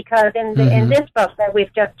migrations, because in this book that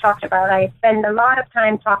we've just talked about, I spend a lot of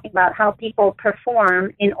time talking about how people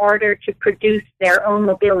perform in order to produce their own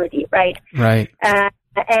mobility, right? Right.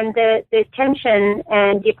 And the detention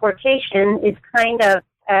and deportation is kind of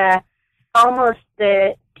almost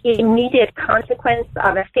the immediate consequence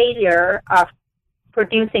of a failure of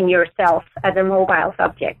producing yourself as a mobile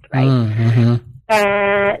subject, right?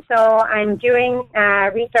 So I'm doing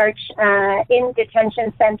research in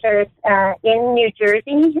detention centers in New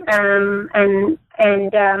Jersey, and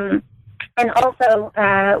also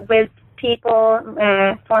with people,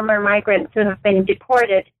 former migrants who have been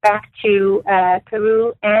deported back to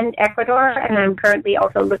Peru and Ecuador, and I'm currently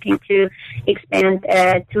also looking to expand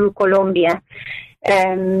to Colombia,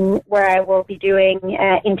 where I will be doing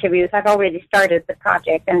interviews. I've already started the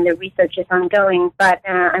project and the research is ongoing, but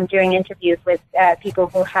I'm doing interviews with people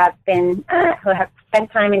who have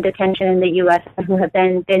spent time in detention in the U.S. and who have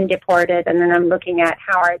then been deported, and then I'm looking at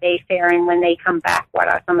how are they faring when they come back, what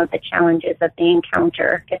are some of the challenges that they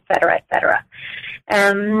encounter, et cetera, et cetera.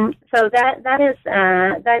 So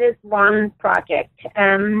that is one project.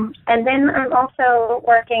 And then I'm also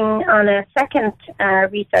working on a second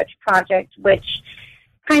research project, which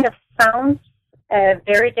kind of sounds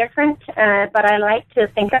very different, but I like to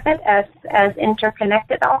think of it as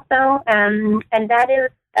interconnected also. And that is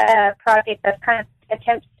a project that kind of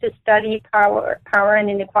attempts to study power and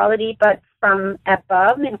inequality, but from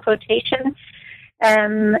above, in quotation.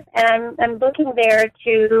 And I'm looking there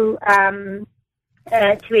to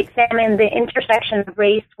examine the intersection of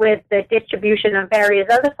race with the distribution of various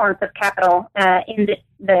other forms of capital in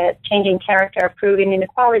the changing character of Peruvian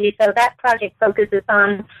inequality. So that project focuses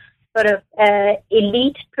on sort of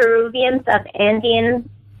elite Peruvians of Andean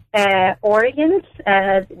origins.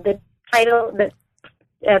 The title, the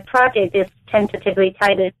project is tentatively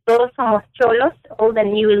titled Todos Somos Cholos, Old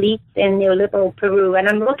and New Elites in Neoliberal Peru. And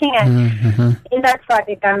I'm looking at, in that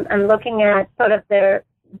project, I'm looking at sort of the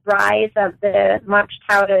rise of the much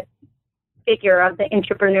touted figure of the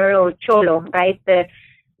entrepreneurial cholo, right?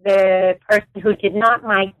 The person who did not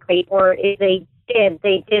migrate or is a did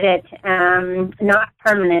it not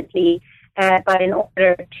permanently, but in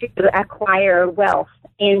order to acquire wealth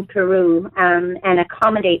in Peru and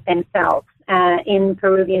accommodate themselves in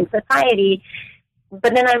Peruvian society.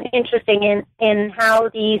 But then I'm interested in how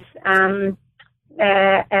these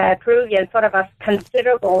Peruvians, sort of a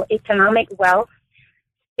considerable economic wealth,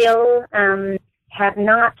 still have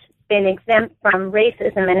not been exempt from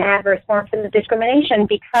racism and adverse forms of discrimination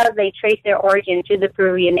because they trace their origin to the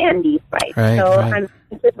Peruvian Andes, right? I'm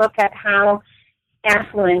going to look at how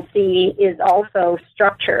affluency is also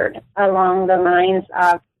structured along the lines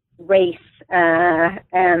of race and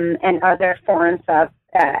other forms of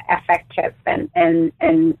affective and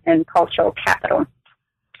cultural capital.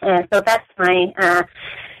 So that's my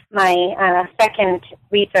second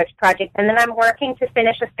research project. And then I'm working to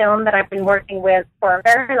finish a film that I've been working with for a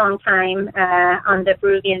very long time on the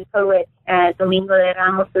Peruvian poet Domingo de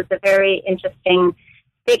Ramos, who's a very interesting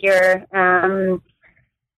figure.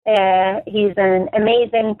 He's an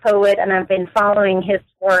amazing poet, and I've been following his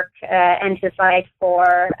work and his life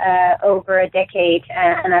for over a decade,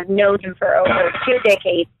 and I've known him for over 2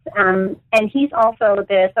 decades. And he's also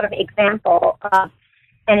the sort of example of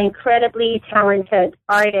an incredibly talented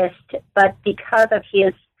artist, but because of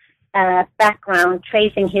his background,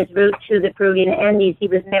 tracing his route to the Peruvian Andes, he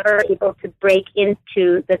was never able to break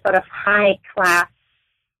into the sort of high-class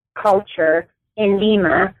culture in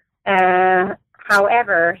Lima.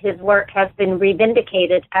 However, his work has been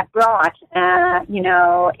revindicated abroad,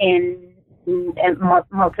 in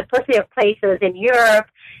multiplicity of places in Europe,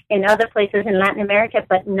 in other places in Latin America,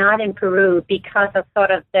 but not in Peru because of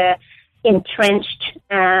sort of the entrenched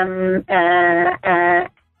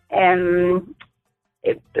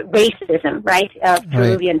racism, right, of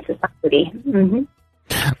Peruvian society. Mm-hmm.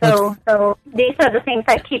 So these are the things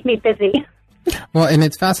that keep me busy. Well, and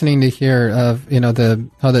it's fascinating to hear of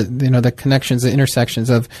the connections, the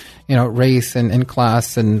intersections of race and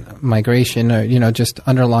class and migration, just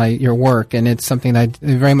underlie your work, and it's something that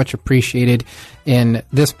I very much appreciated in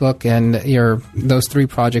this book, and those 3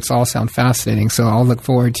 projects all sound fascinating. So I'll look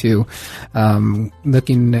forward to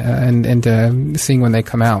looking and seeing when they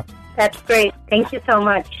come out. That's great. Thank you so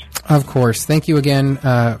much. Of course. Thank you again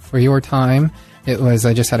for your time.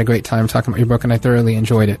 I just had a great time talking about your book, and I thoroughly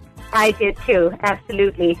enjoyed it. I did too.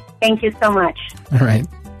 Absolutely. Thank you so much. All right.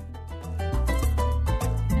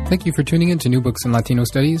 Thank you for tuning in to New Books in Latino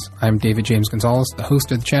Studies. I'm David James Gonzalez, the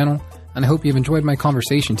host of the channel, and I hope you've enjoyed my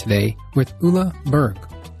conversation today with Ula Berg,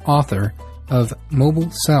 author of Mobile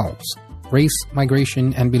Selves, Race,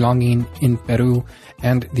 Migration, and Belonging in Peru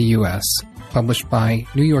and the U.S., published by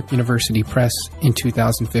New York University Press in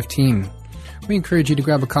 2015. We encourage you to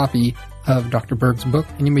grab a copy of Dr. Berg's book,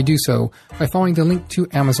 and you may do so by following the link to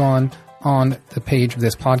Amazon on the page of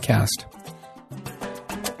this podcast.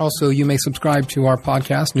 Also, you may subscribe to our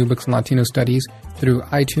podcast, New Books in Latino Studies, through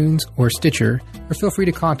iTunes or Stitcher, or feel free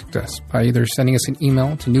to contact us by either sending us an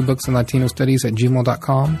email to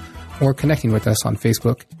newbooksinlatinostudies@gmail.com or connecting with us on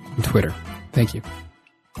Facebook and Twitter. Thank you.